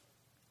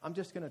 I'm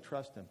just going to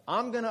trust Him.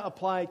 I'm going to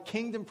apply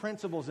kingdom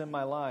principles in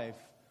my life.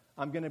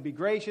 I'm going to be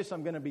gracious.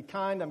 I'm going to be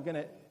kind. I'm going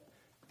to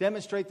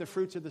demonstrate the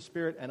fruits of the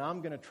Spirit, and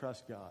I'm going to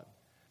trust God.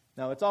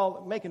 Now, it's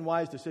all making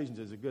wise decisions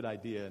is a good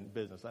idea in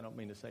business. I don't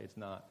mean to say it's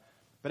not.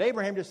 But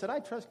Abraham just said, I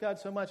trust God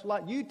so much.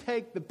 Lot, you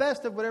take the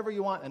best of whatever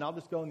you want, and I'll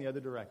just go in the other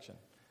direction.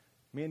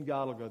 Me and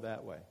God will go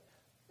that way.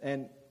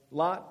 And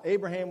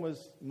Abraham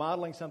was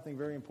modeling something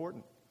very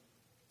important.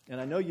 And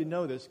I know you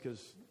know this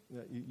because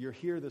you're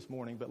here this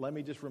morning, but let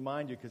me just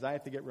remind you, because I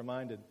have to get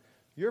reminded.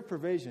 Your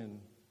provision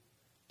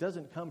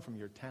doesn't come from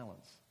your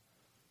talents.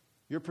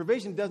 Your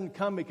provision doesn't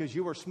come because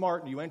you were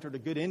smart and you entered a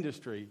good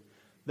industry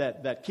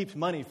that keeps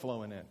money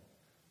flowing in.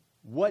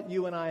 What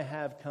you and I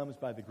have comes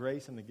by the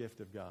grace and the gift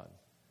of God,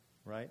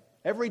 right?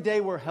 Every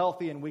day we're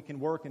healthy and we can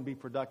work and be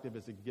productive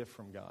is a gift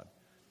from God.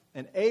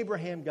 And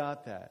Abraham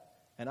got that.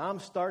 And I'm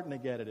starting to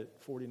get it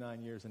at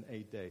 49 years and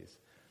 8 days.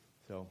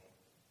 So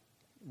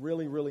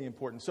really, really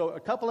important. So a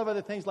couple of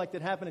other things like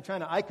that happened in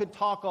China. I could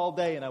talk all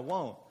day and I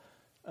won't.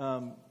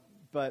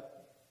 But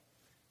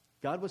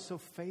God was so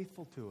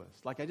faithful to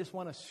us. Like, I just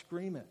want to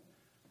scream it.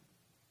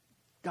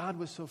 God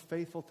was so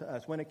faithful to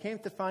us. When it came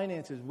to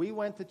finances, we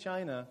went to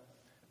China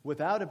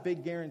without a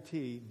big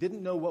guarantee,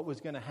 didn't know what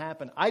was going to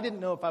happen. I didn't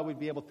know if I would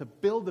be able to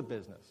build a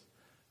business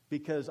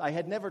because I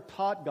had never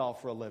taught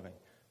golf for a living.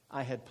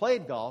 I had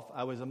played golf.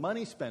 I was a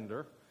money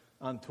spender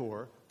on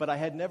tour, but I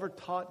had never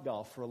taught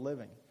golf for a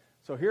living.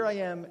 So here I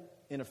am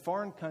in a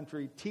foreign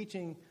country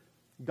teaching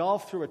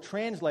golf through a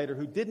translator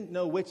who didn't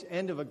know which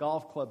end of a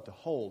golf club to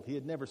hold. He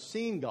had never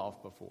seen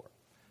golf before.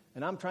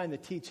 And I'm trying to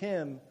teach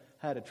him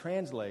how to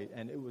translate,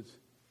 and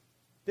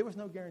there was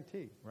no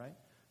guarantee, right?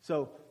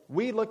 So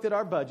we looked at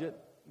our budget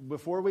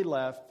before we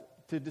left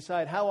to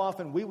decide how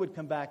often we would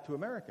come back to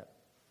America.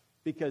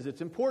 Because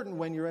it's important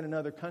when you're in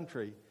another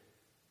country,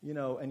 you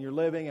know, and you're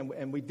living,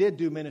 and we did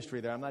do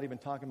ministry there. I'm not even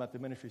talking about the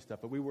ministry stuff,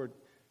 but we were,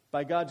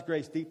 by God's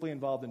grace, deeply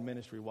involved in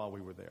ministry while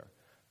we were there.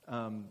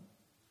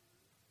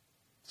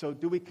 So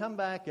do we come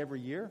back every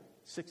year?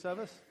 6 of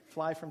us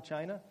fly from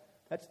China.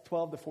 That's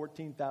 $12,000 to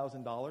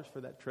 $14,000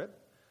 for that trip,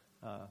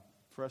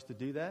 for us to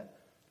do that.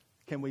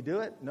 Can we do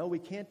it? No, we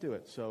can't do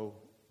it. So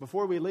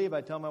before we leave,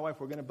 I tell my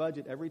wife we're going to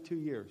budget every 2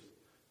 years.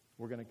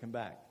 We're going to come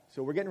back.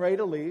 So we're getting ready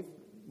to leave.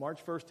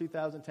 March 1st,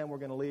 2010, we're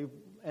going to leave.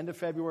 End of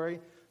February,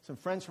 some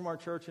friends from our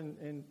church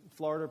in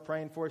Florida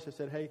praying for us. I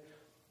said, hey,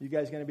 you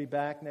guys going to be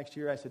back next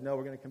year? I said, no,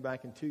 we're going to come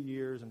back in 2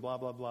 years and blah,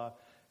 blah, blah.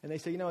 And they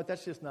say, you know what,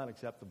 that's just not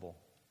acceptable.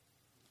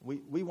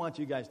 We want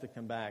you guys to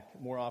come back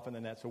more often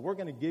than that. So we're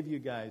going to give you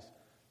guys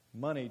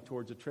money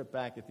towards a trip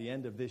back at the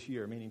end of this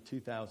year, meaning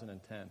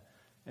 2010.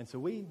 And so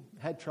we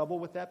had trouble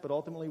with that, but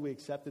ultimately we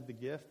accepted the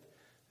gift.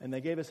 And they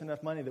gave us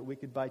enough money that we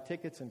could buy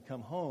tickets and come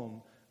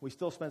home. We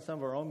still spent some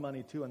of our own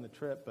money, too, on the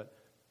trip, but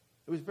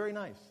it was very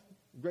nice.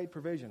 Great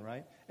provision,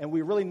 right? And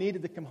we really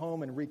needed to come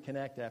home and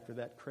reconnect after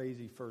that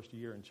crazy first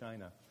year in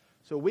China.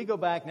 So we go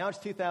back. Now it's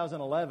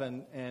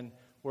 2011, and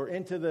we're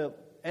into the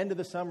end of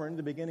the summer, into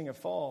the beginning of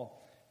fall.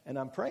 And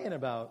I'm praying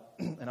about,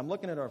 and I'm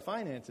looking at our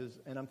finances,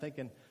 and I'm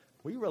thinking,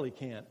 we really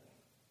can't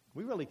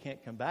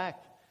come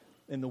back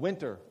in the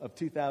winter of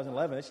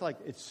 2011. It's like,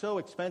 it's so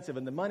expensive,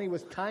 and the money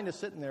was kind of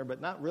sitting there,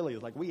 but not really.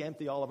 It's like, we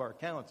empty all of our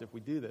accounts if we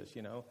do this,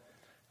 you know.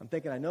 I'm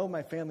thinking, I know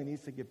my family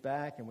needs to get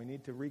back, and we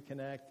need to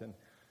reconnect. And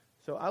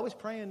so I was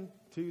praying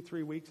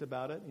 2-3 weeks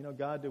about it. You know,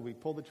 God, do we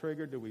pull the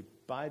trigger? Do we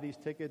buy these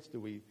tickets? Do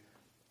we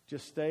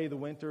just stay the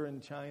winter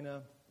in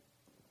China?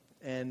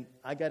 And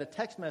I got a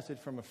text message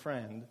from a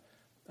friend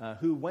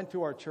who went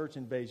to our church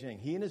in Beijing.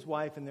 He and his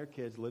wife and their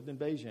kids lived in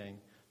Beijing,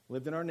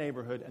 lived in our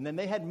neighborhood, and then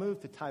they had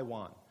moved to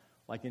Taiwan,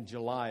 like in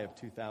July of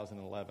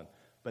 2011.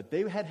 But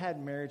they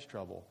had marriage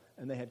trouble,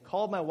 and they had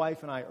called my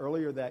wife and I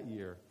earlier that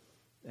year,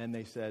 and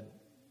they said,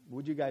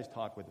 would you guys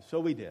talk with us? So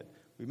we did.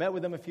 We met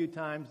with them a few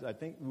times. I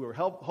think we were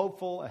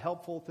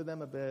helpful to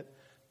them a bit,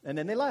 and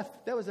then they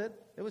left. That was it.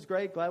 It was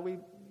great. Glad we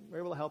were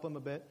able to help them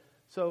a bit.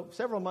 So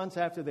several months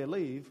after they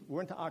leave,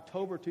 we're into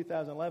October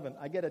 2011,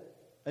 I get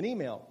an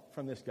email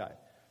from this guy.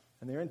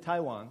 And they're in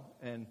Taiwan,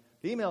 and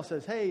the email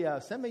says, hey,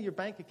 send me your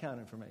bank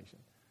account information.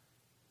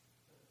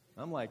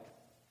 I'm like,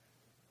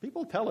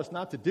 people tell us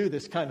not to do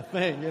this kind of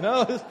thing, you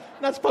know? We're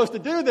not supposed to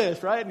do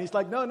this, right? And he's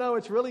like, no,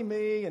 it's really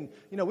me, and,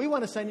 you know, we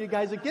want to send you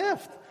guys a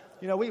gift.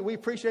 You know, we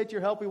appreciate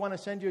your help. We want to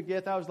send you a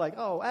gift. I was like,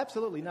 oh,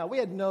 absolutely.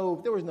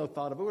 No, there was no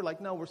thought of it. We were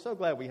like, no, we're so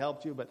glad we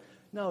helped you, but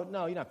no, you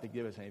don't have to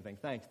give us anything.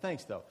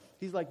 Thanks, though.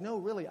 He's like, no,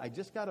 really, I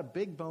just got a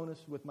big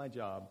bonus with my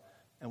job,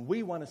 and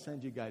we want to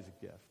send you guys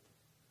a gift.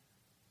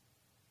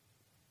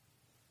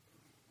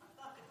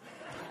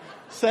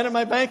 Sent him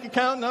my bank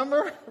account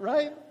number,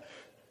 right?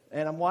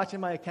 And I'm watching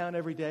my account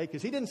every day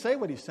because he didn't say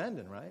what he's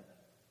sending, right?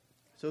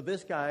 So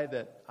this guy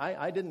that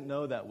I didn't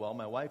know that well,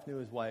 my wife knew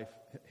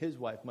his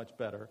wife much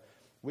better.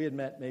 We had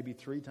met maybe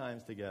 3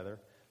 times together,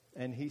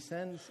 and he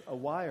sends a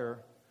wire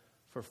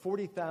for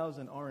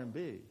 40,000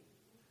 RMB.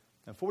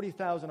 And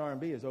 40,000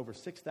 RMB is over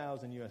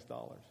 6,000 US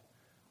dollars.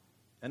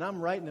 And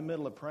I'm right in the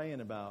middle of praying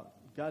about,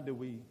 God, do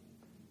we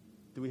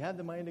have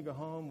the money to go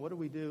home? What do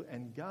we do?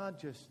 And God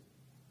just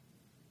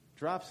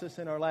drops this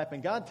in our lap.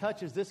 And God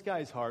touches this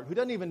guy's heart, who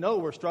doesn't even know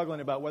we're struggling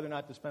about whether or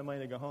not to spend money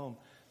to go home.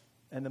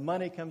 And the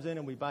money comes in,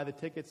 and we buy the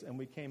tickets, and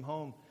we came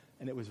home,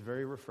 and it was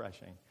very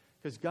refreshing.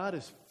 Because God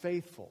is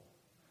faithful.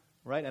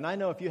 right? And I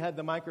know if you had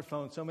the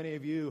microphone, so many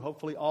of you,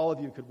 hopefully all of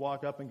you, could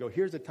walk up and go,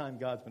 here's a time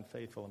God's been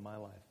faithful in my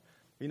life.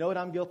 You know what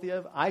I'm guilty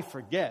of? I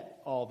forget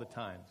all the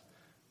times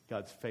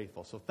God's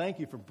faithful. So thank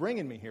you for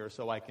bringing me here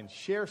so I can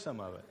share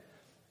some of it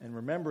and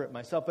remember it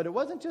myself. But it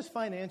wasn't just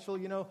financial.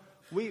 You know,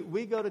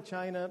 we go to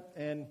China,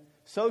 and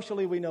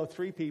socially we know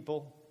 3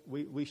 people.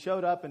 We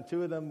showed up, and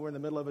 2 of them were in the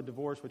middle of a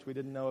divorce, which we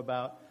didn't know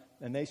about,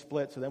 and they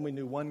split. So then we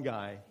knew one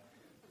guy.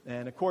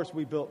 And, of course,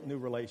 we built new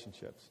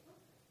relationships.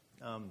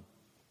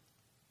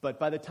 But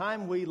by the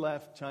time we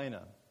left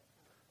China,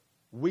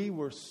 we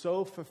were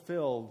so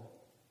fulfilled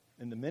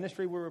in the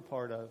ministry we were a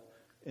part of,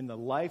 in the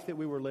life that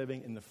we were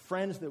living, in the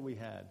friends that we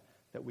had,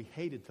 that we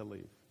hated to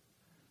leave.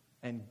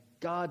 And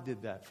God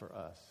did that for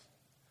us.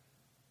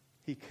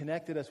 He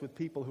connected us with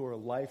people who are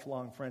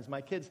lifelong friends.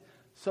 My kids,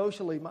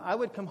 socially, I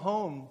would come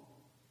home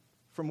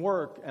from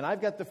work, and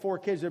I've got the 4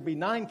 kids. There'd be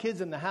 9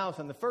 kids in the house,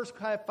 and the first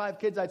 5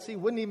 kids I'd see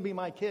wouldn't even be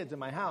my kids in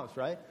my house,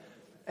 right?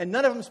 And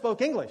none of them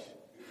spoke English.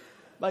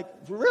 Like,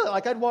 really,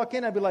 like I'd walk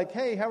in, I'd be like,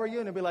 hey, how are you?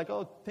 And they'd be like,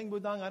 oh, Ting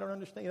Budang, I don't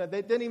understand. You know,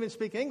 they didn't even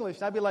speak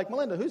English. I'd be like,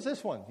 Melinda, who's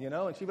this one? You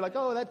know, and she'd be like,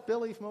 oh, that's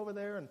Billy from over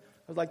there. And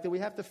I was like, do we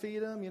have to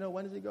feed him? You know,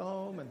 when does he go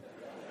home? And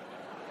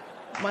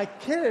my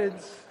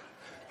kids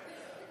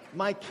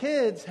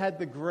had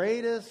the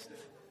greatest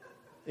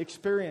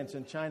experience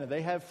in China.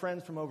 They have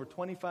friends from over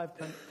 25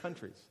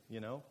 countries, you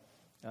know.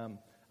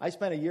 I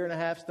spent a year and a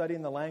half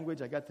studying the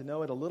language. I got to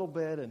know it a little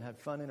bit and had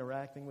fun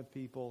interacting with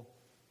people.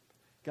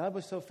 God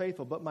was so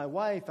faithful. But my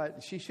wife,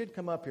 she should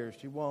come up here.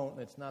 She won't.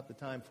 It's not the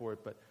time for it.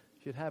 But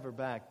she'd have her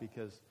back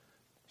because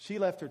she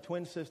left her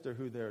twin sister,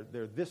 who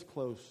they're this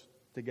close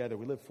together.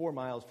 We live 4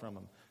 miles from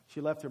them. She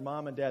left her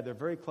mom and dad. They're a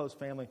very close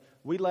family.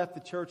 We left the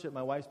church that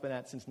my wife's been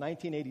at since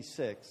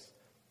 1986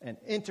 and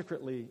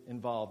intricately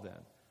involved in.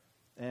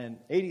 And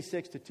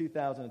 86 to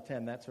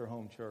 2010, that's her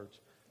home church.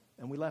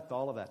 And we left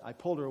all of that. I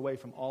pulled her away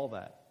from all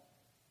that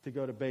to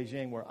go to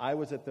Beijing, where I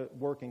was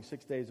working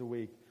 6 days a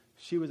week.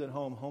 She was at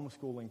home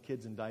homeschooling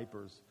kids in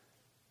diapers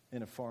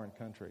in a foreign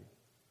country.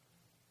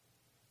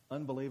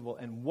 Unbelievable.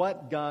 And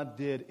what God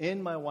did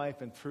in my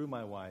wife and through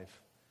my wife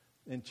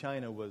in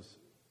China was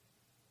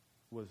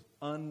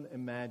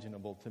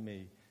unimaginable to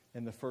me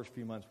in the first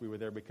few months we were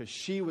there, because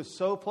she was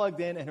so plugged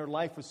in and her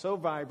life was so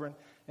vibrant,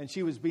 and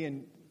she was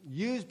being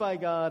used by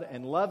God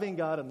and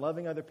loving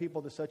other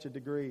people to such a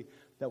degree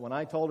that when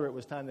I told her it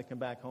was time to come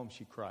back home,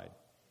 she cried.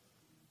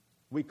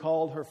 We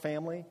called her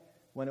family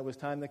when it was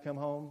time to come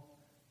home,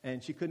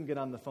 and she couldn't get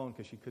on the phone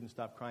because she couldn't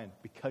stop crying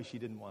because she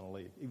didn't want to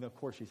leave, even though, of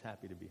course, she's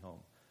happy to be home.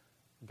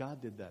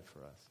 God did that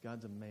for us.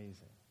 God's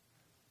amazing.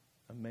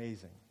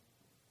 Amazing.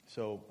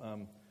 So,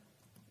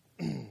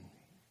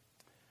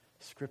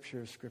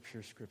 Scriptures.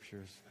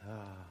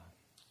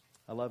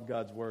 I love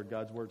God's Word.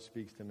 God's Word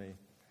speaks to me.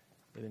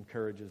 It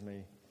encourages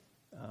me.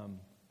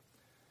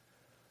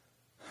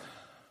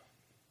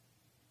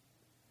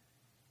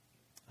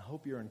 I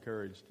hope you're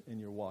encouraged in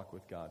your walk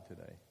with God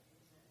today.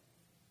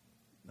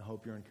 I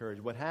hope you're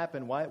encouraged. What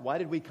happened? Why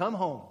did we come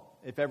home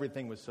if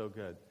everything was so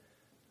good?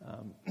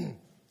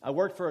 I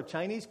worked for a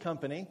Chinese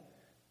company,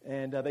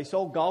 and they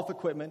sold golf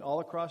equipment all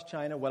across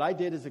China. What I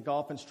did as a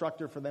golf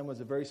instructor for them was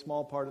a very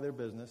small part of their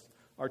business.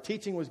 Our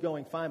teaching was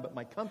going fine, but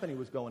my company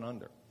was going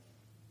under.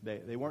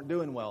 They weren't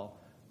doing well.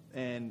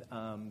 And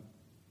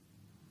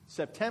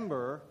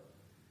September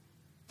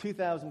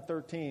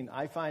 2013,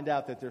 I find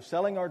out that they're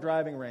selling our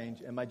driving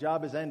range, and my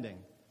job is ending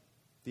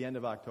the end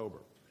of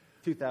October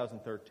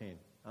 2013.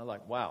 I'm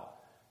like, wow,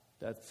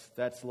 that's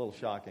a little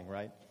shocking,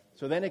 right?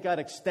 So then it got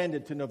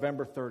extended to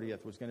November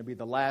 30th, was going to be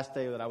the last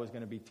day that I was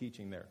going to be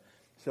teaching there.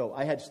 So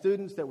I had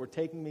students that were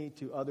taking me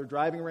to other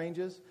driving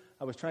ranges.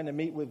 I was trying to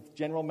meet with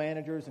general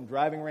managers and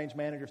driving range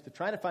managers to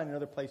try to find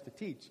another place to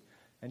teach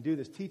and do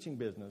this teaching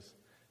business.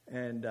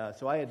 And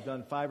so I had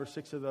done 5 or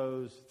 6 of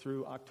those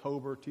through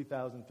October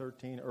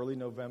 2013, early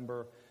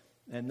November,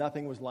 and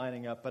nothing was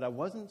lining up. But I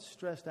wasn't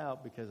stressed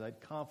out because I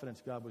had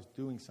confidence God was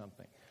doing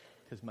something,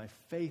 because my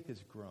faith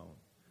has grown.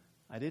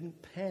 I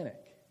didn't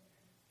panic.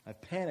 I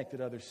panicked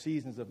at other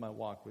seasons of my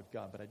walk with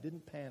God, but I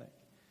didn't panic.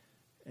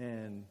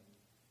 And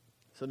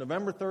so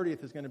November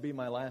 30th is going to be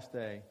my last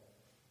day.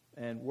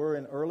 And we're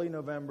in early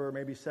November,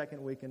 maybe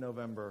second week in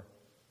November.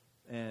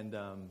 And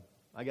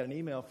I got an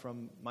email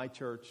from my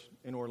church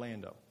in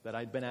Orlando that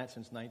I'd been at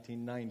since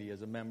 1990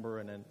 as a member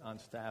and then on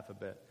staff a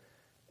bit.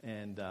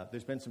 And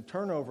there's been some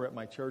turnover at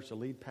my church. The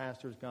lead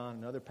pastor's gone,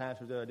 and other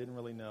pastors that I didn't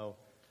really know.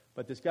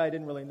 But this guy I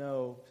didn't really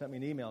know sent me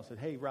an email and said,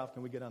 hey, Ralph,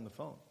 can we get on the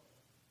phone?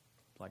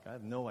 Like, I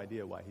have no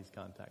idea why he's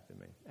contacted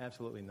me.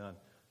 Absolutely none.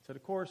 I said,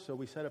 of course. So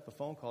we set up a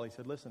phone call. He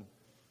said, listen,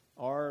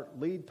 our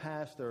lead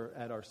pastor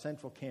at our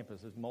central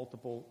campus, there's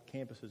multiple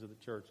campuses of the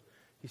church.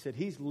 He said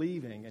he's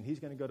leaving, and he's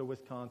going to go to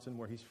Wisconsin,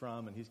 where he's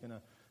from, and he's going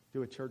to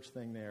do a church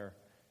thing there.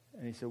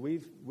 And he said,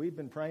 we've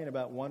been praying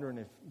about, wondering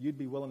if you'd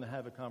be willing to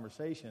have a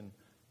conversation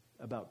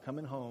about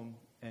coming home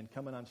and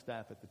coming on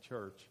staff at the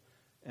church,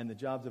 and the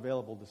job's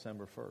available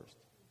December 1st.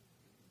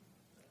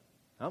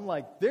 I'm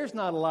like, there's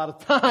not a lot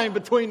of time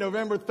between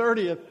November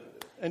 30th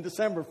and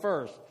December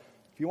 1st.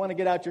 If you want to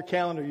get out your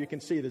calendar, you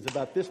can see there's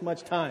about this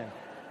much time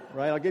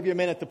right? I'll give you a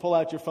minute to pull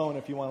out your phone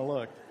if you want to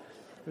look.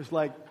 It's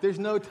like, there's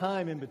no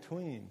time in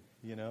between,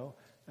 you know.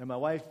 And my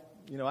wife,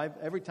 you know,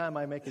 every time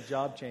I make a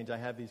job change, I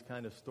have these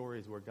kind of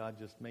stories where God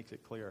just makes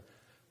it clear.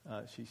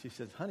 She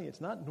says, honey,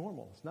 it's not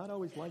normal. It's not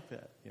always like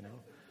that, you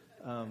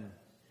know.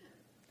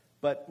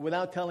 But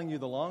without telling you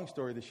the long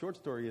story, the short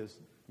story is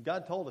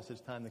God told us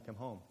it's time to come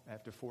home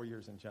after 4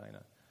 years in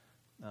China.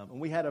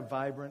 And we had a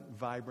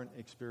vibrant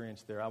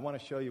experience there. I want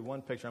to show you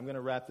one picture. I'm going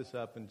to wrap this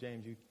up, and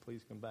James, you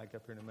please come back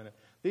up here in a minute.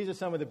 These are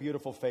some of the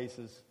beautiful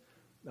faces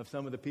of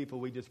some of the people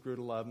we just grew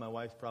to love. My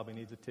wife probably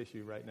needs a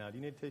tissue right now. Do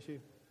you need a tissue?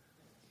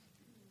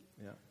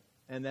 Yeah.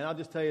 And then I'll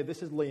just tell you,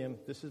 this is Liam.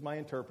 This is my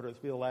interpreter. This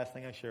will be the last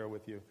thing I share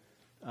with you.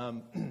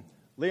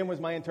 Liam was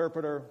my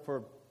interpreter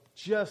for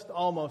just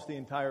almost the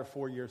entire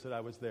 4 years that I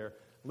was there.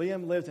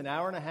 Liam lives an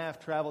hour and a half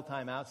travel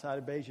time outside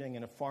of Beijing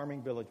in a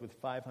farming village with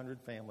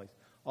 500 families.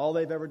 All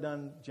they've ever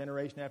done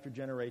generation after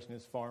generation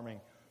is farming.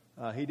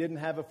 He didn't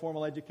have a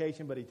formal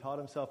education, but he taught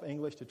himself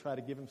English to try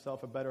to give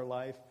himself a better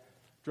life.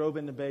 Drove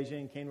into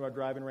Beijing, came to our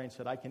driving range,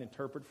 said, I can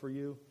interpret for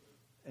you.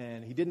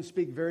 And he didn't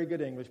speak very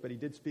good English, but he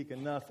did speak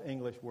enough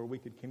English where we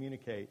could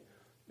communicate.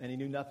 And he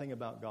knew nothing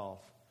about golf.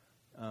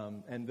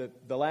 And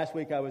the last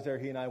week I was there,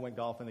 he and I went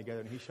golfing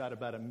together, and he shot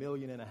about 1.5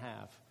 million.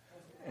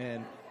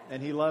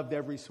 And he loved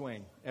every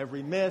swing,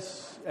 every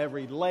miss,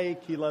 every lake.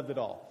 He loved it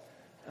all.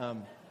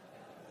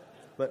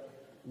 But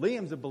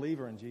Liam's a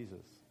believer in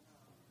Jesus.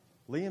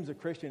 Liam's a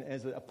Christian.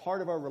 As a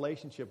part of our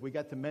relationship, we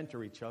got to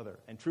mentor each other.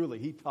 And truly,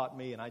 he taught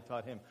me and I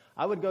taught him.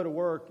 I would go to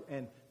work,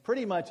 and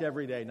pretty much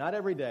every day, not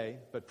every day,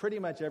 but pretty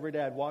much every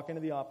day, I'd walk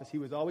into the office. He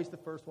was always the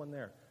first one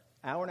there.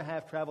 Hour and a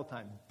half travel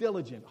time,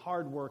 diligent,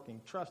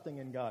 hardworking, trusting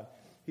in God.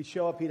 He'd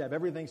show up, he'd have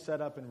everything set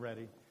up and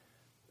ready.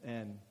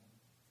 And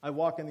I'd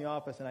walk in the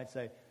office and I'd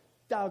say,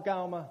 Dao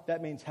Gaoma,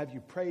 that means, have you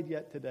prayed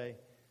yet today?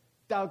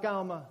 Dao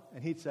Gaoma.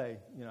 And he'd say,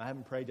 you know, I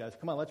haven't prayed yet. I said,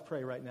 come on, let's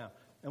pray right now.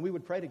 And we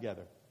would pray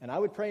together. And I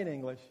would pray in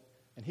English,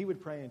 and he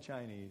would pray in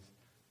Chinese.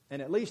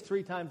 And at least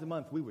 3 times a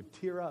month, we would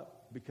tear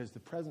up because the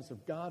presence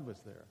of God was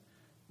there.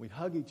 We'd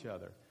hug each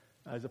other.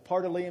 As a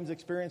part of Liam's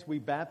experience, we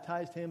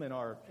baptized him in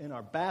our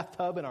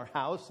bathtub in our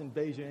house in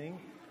Beijing.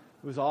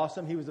 It was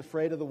awesome. He was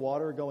afraid of the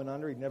water going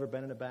under. He'd never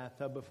been in a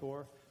bathtub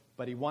before,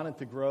 but he wanted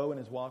to grow in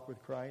his walk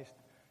with Christ.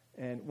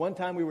 And one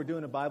time we were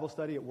doing a Bible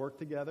study at work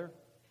together,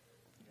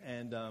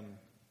 and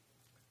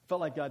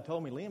felt like God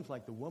told me, Liam's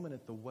like the woman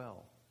at the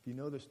well. If you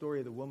know the story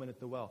of the woman at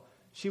the well,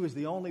 she was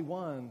the only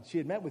one. She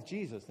had met with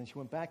Jesus, and she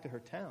went back to her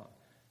town,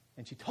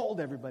 and she told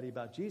everybody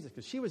about Jesus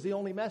because she was the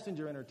only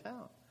messenger in her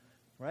town,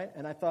 right?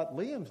 And I thought,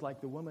 Liam's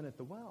like the woman at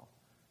the well.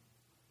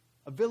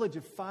 A village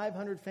of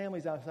 500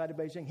 families outside of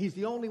Beijing. He's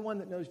the only one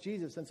that knows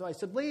Jesus. And so I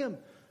said, Liam,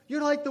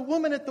 you're like the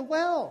woman at the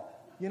well,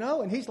 you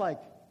know? And he's like,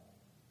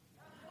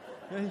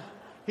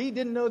 he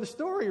didn't know the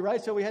story,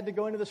 right? So we had to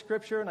go into the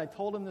scripture, and I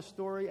told him the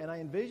story, and I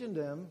envisioned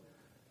him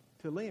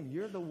to Liam,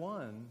 you're the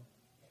one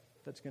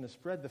that's going to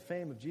spread the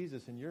fame of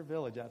Jesus in your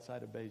village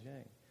outside of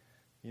Beijing.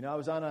 You know, I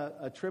was on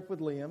a trip with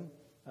Liam.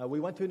 We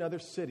went to another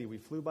city. We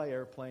flew by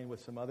airplane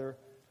with some other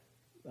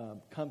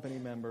company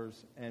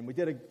members, and we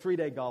did a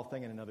 3-day golf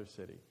thing in another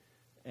city.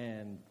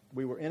 And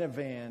we were in a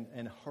van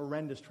and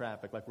horrendous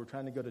traffic. Like we're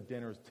trying to go to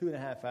dinner. It was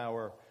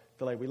 2.5-hour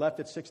delay. We left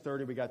at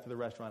 6:30. We got to the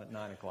restaurant at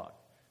 9 o'clock.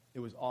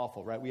 It was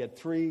awful, right? We had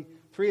three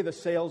of the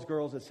sales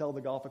girls that sell the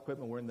golf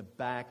equipment were in the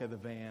back of the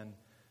van.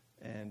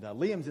 And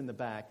Liam's in the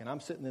back, and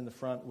I'm sitting in the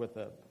front with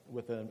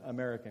an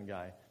American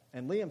guy.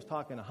 And Liam's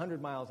talking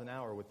 100 miles an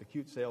hour with the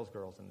cute sales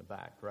girls in the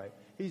back, right?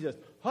 He's just,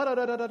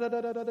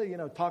 you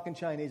know, talking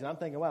Chinese. And I'm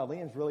thinking, wow,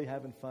 Liam's really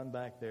having fun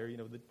back there, you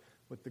know,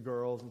 with the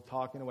girls and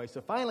talking away.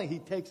 So finally he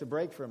takes a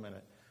break for a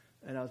minute.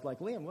 And I was like,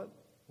 Liam, what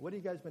have you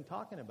guys been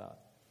talking about?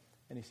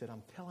 And he said,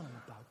 I'm telling him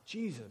about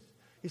Jesus.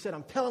 He said,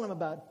 I'm telling them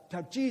about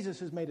how Jesus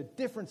has made a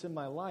difference in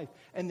my life,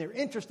 and they're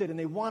interested and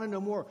they want to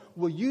know more.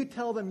 Will you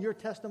tell them your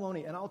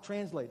testimony, and I'll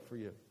translate for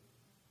you?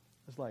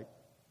 I was like,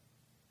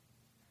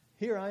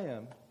 here I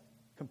am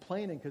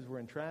complaining because we're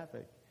in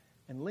traffic,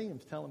 and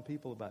Liam's telling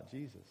people about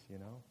Jesus, you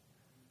know.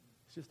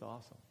 It's just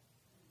awesome.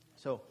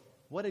 So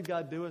what did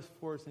God do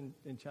for us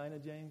in China,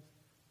 James?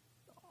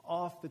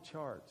 Off the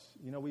charts.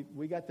 You know,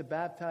 we got to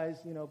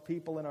baptize, you know,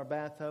 people in our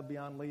bathtub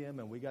beyond Liam,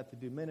 and we got to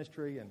do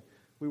ministry, and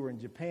we were in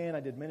Japan. I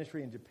did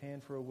ministry in Japan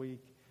for a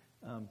week.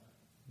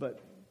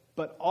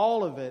 But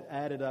all of it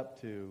added up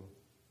to,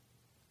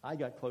 I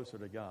got closer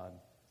to God.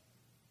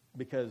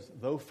 Because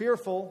though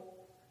fearful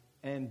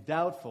and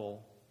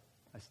doubtful,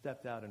 I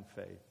stepped out in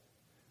faith.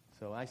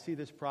 So I see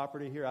this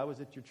property here. I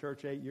was at your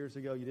church 8 years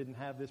ago. You didn't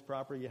have this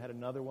property. You had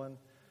another one.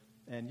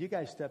 And you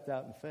guys stepped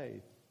out in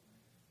faith.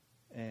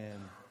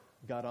 And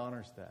God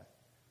honors that.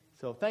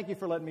 So thank you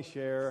for letting me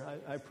share.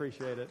 I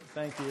appreciate it.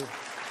 Thank you.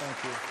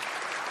 Thank you.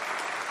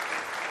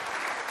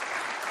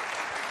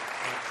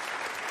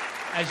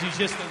 As you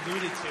just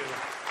alluded to,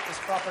 this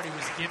property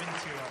was given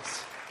to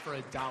us for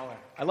 $1.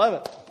 I love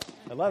it.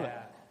 I love it.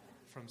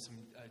 From some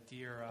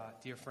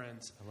dear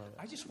friends.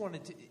 I just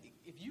wanted to,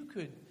 if you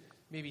could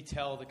maybe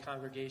tell the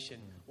congregation,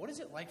 what is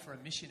it like for a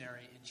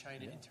missionary in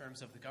China in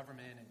terms of the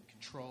government and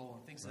control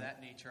and things of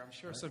that nature? I'm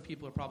sure some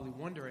people are probably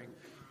wondering,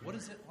 what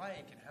is it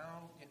like and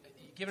how,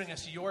 giving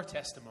us your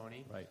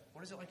testimony,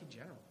 what is it like in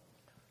general?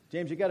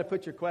 James, you got to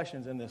put your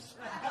questions in this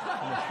thing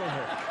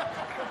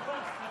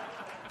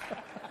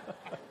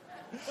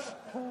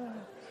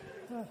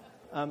here.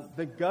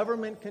 The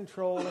government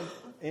control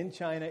in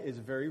China is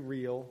very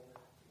real.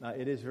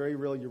 It is very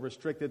real. You're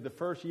restricted. The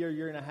first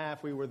year and a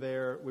half we were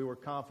there, we were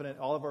confident.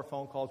 All of our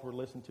phone calls were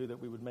listened to that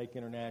we would make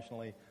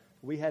internationally.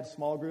 We had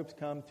small groups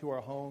come to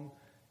our home,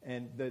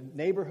 and the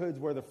neighborhoods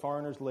where the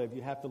foreigners live,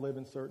 you have to live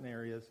in certain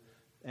areas,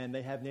 and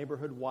they have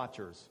neighborhood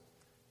watchers.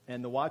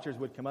 And the watchers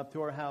would come up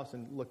to our house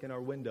and look in our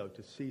window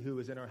to see who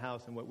was in our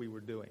house and what we were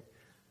doing.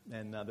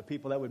 And the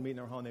people that would meet in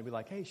our home, they'd be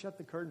like, hey, shut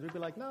the curtains. We'd be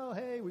like, no,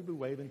 hey, we'd be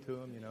waving to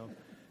them, you know.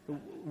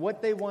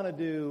 What they want to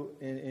do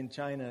in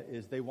China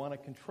is they want to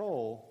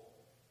control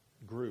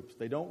groups.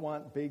 They don't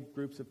want big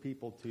groups of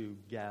people to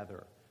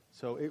gather.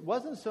 So it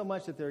wasn't so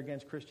much that they're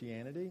against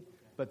Christianity,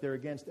 but they're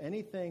against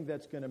anything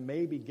that's going to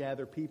maybe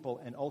gather people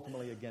and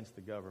ultimately against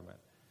the government.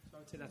 So I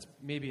would say that's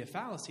maybe a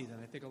fallacy then.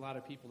 I think a lot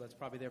of people, that's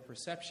probably their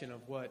perception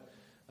of what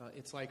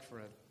it's like for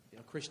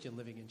a Christian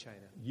living in China.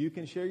 You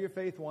can share your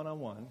faith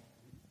one-on-one.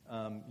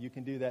 You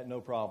can do that, no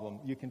problem.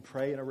 You can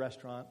pray in a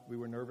restaurant. We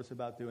were nervous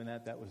about doing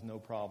that. That was no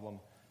problem.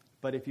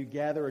 But if you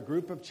gather a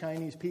group of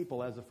Chinese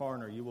people as a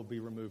foreigner, you will be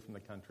removed from the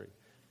country.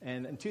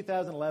 And in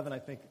 2011, I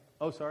think,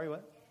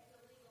 what?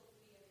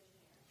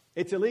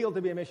 It's illegal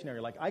to be a missionary.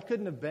 Like, I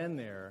couldn't have been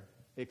there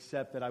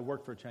except that I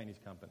worked for a Chinese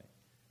company.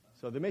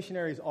 So the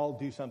missionaries all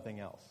do something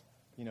else.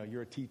 You know,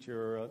 you're a teacher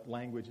or a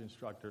language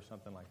instructor,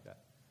 something like that.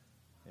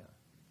 Yeah.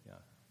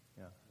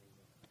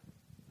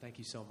 Thank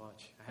you so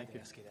much. I had to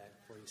ask you that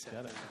before you said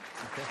that.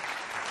 Okay.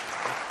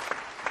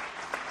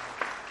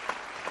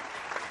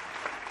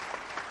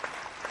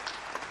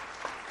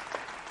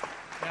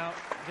 Now,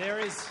 there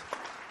is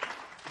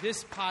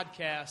this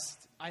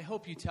podcast. I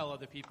hope you tell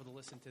other people to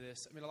listen to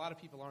this. I mean, a lot of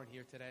people aren't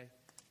here today.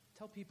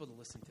 Tell people to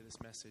listen to this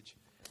message.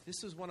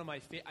 This was one of my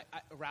favorite.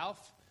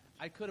 Ralph,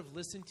 I could have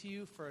listened to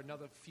you for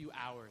another few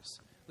hours,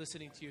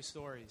 listening to your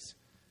stories.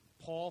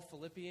 Paul,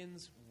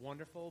 Philippians,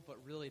 wonderful, but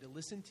really to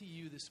listen to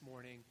you this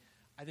morning,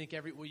 I think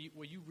were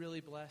you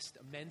really blessed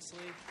immensely?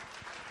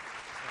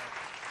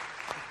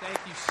 So, thank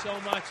you so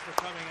much for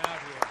coming out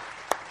here.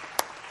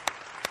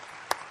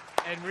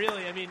 And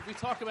really, I mean, we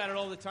talk about it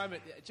all the time.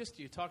 Just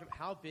you're talking,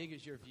 how big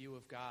is your view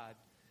of God?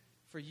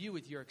 For you,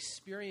 with your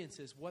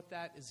experiences, what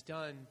that has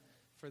done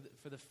for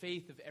the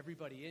faith of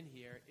everybody in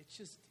here, it's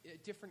just a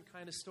different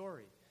kind of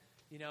story.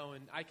 You know,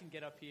 and I can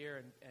get up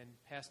here and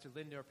Pastor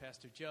Linda or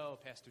Pastor Joe,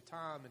 Pastor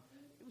Tom, and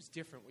it was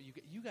different.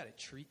 You got a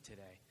treat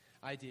today.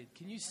 I did.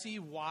 Can you see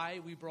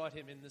why we brought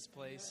him in this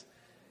place?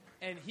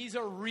 And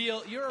you're a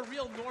real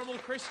normal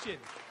Christian.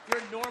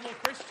 You're a normal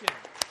Christian.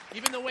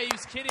 Even the way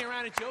he's kidding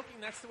around and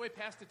joking, that's the way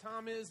Pastor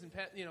Tom is, and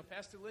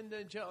Pastor Linda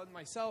and Joe and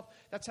myself.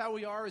 That's how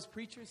we are as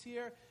preachers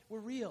here. We're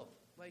real.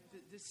 Like,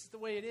 this is the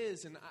way it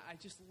is. And I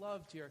just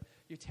loved your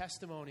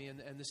testimony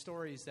and the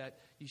stories that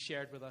you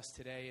shared with us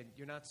today. And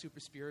you're not super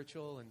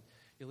spiritual, and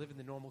you're living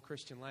the normal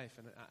Christian life.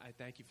 And I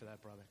thank you for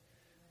that, brother.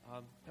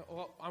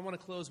 I want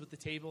to close with the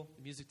table.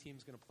 The music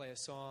team's going to play a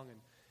song. And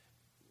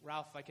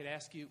Ralph, if I could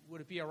ask you,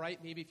 would it be all right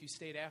maybe if you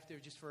stayed after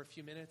just for a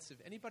few minutes? If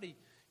anybody,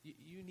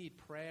 you need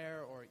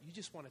prayer or you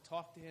just want to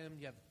talk to him,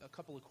 you have a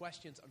couple of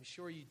questions, I'm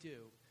sure you do,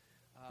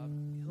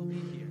 he'll be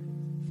here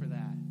for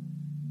that.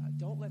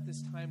 Don't let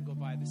this time go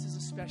by. This is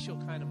a special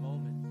kind of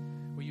moment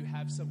where you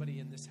have somebody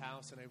in this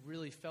house, and I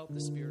really felt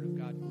the Spirit of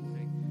God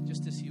moving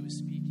just as he was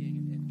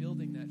speaking and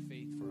building that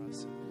faith for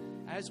us.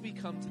 As we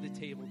come to the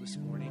table this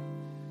morning,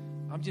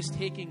 I'm just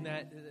taking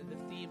the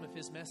theme of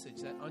his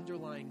message, that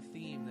underlying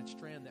theme, that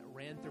strand that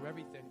ran through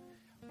everything.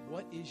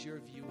 What is your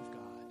view of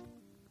God?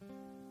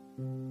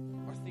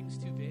 Are things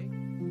too big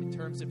in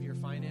terms of your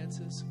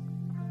finances?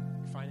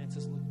 Your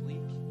finances look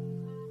bleak.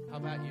 How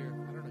about your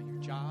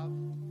job,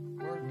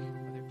 work?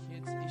 Are there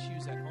kids'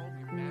 issues at home?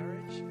 Your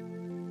marriage?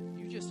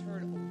 You just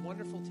heard a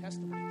wonderful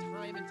testimony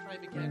time and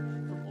time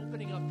again from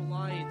opening up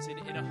blinds in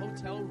a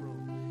hotel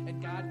room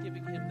and God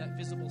giving him that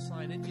visible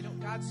sign.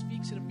 And God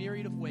speaks in a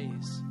myriad of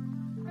ways.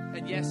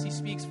 And yes, he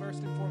speaks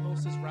first and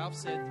foremost, as Ralph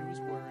said, through his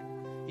word.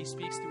 He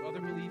speaks through other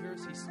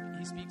believers.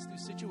 He speaks through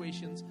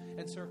situations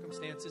and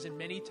circumstances, and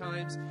many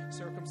times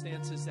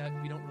circumstances that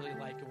we don't really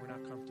like and we're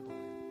not comfortable in.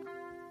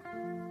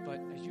 But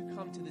as you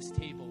come to this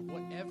table,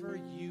 whatever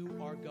you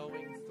are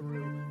going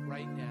through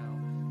right now,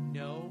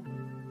 know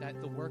that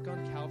the work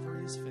on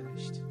Calvary is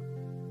finished,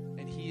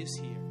 and he is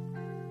here.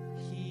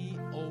 He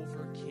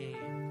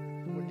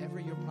overcame. Whatever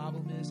your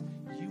problem is,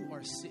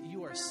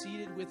 you are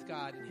seated with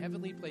God in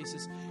heavenly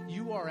places.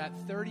 You are at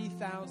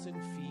 30,000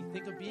 feet.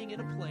 Think of being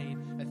in a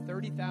plane at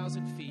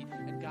 30,000 feet,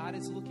 and God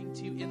is looking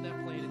to you in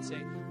that plane and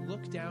saying,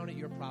 look down at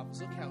your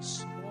problems. Look how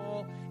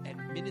small and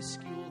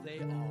minuscule they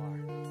are.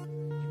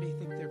 You may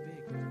think they're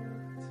big, but they're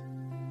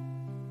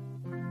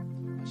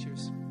not.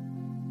 Ushers,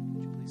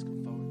 would you please come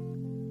forward?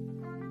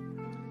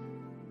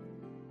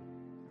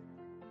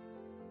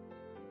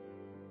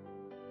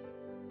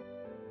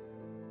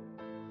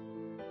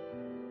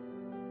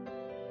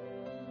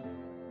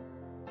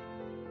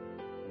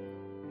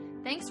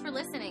 Thanks for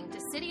listening to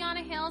City on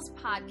a Hill's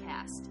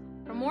podcast.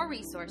 For more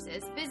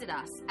resources, visit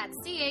us at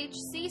chccny.com.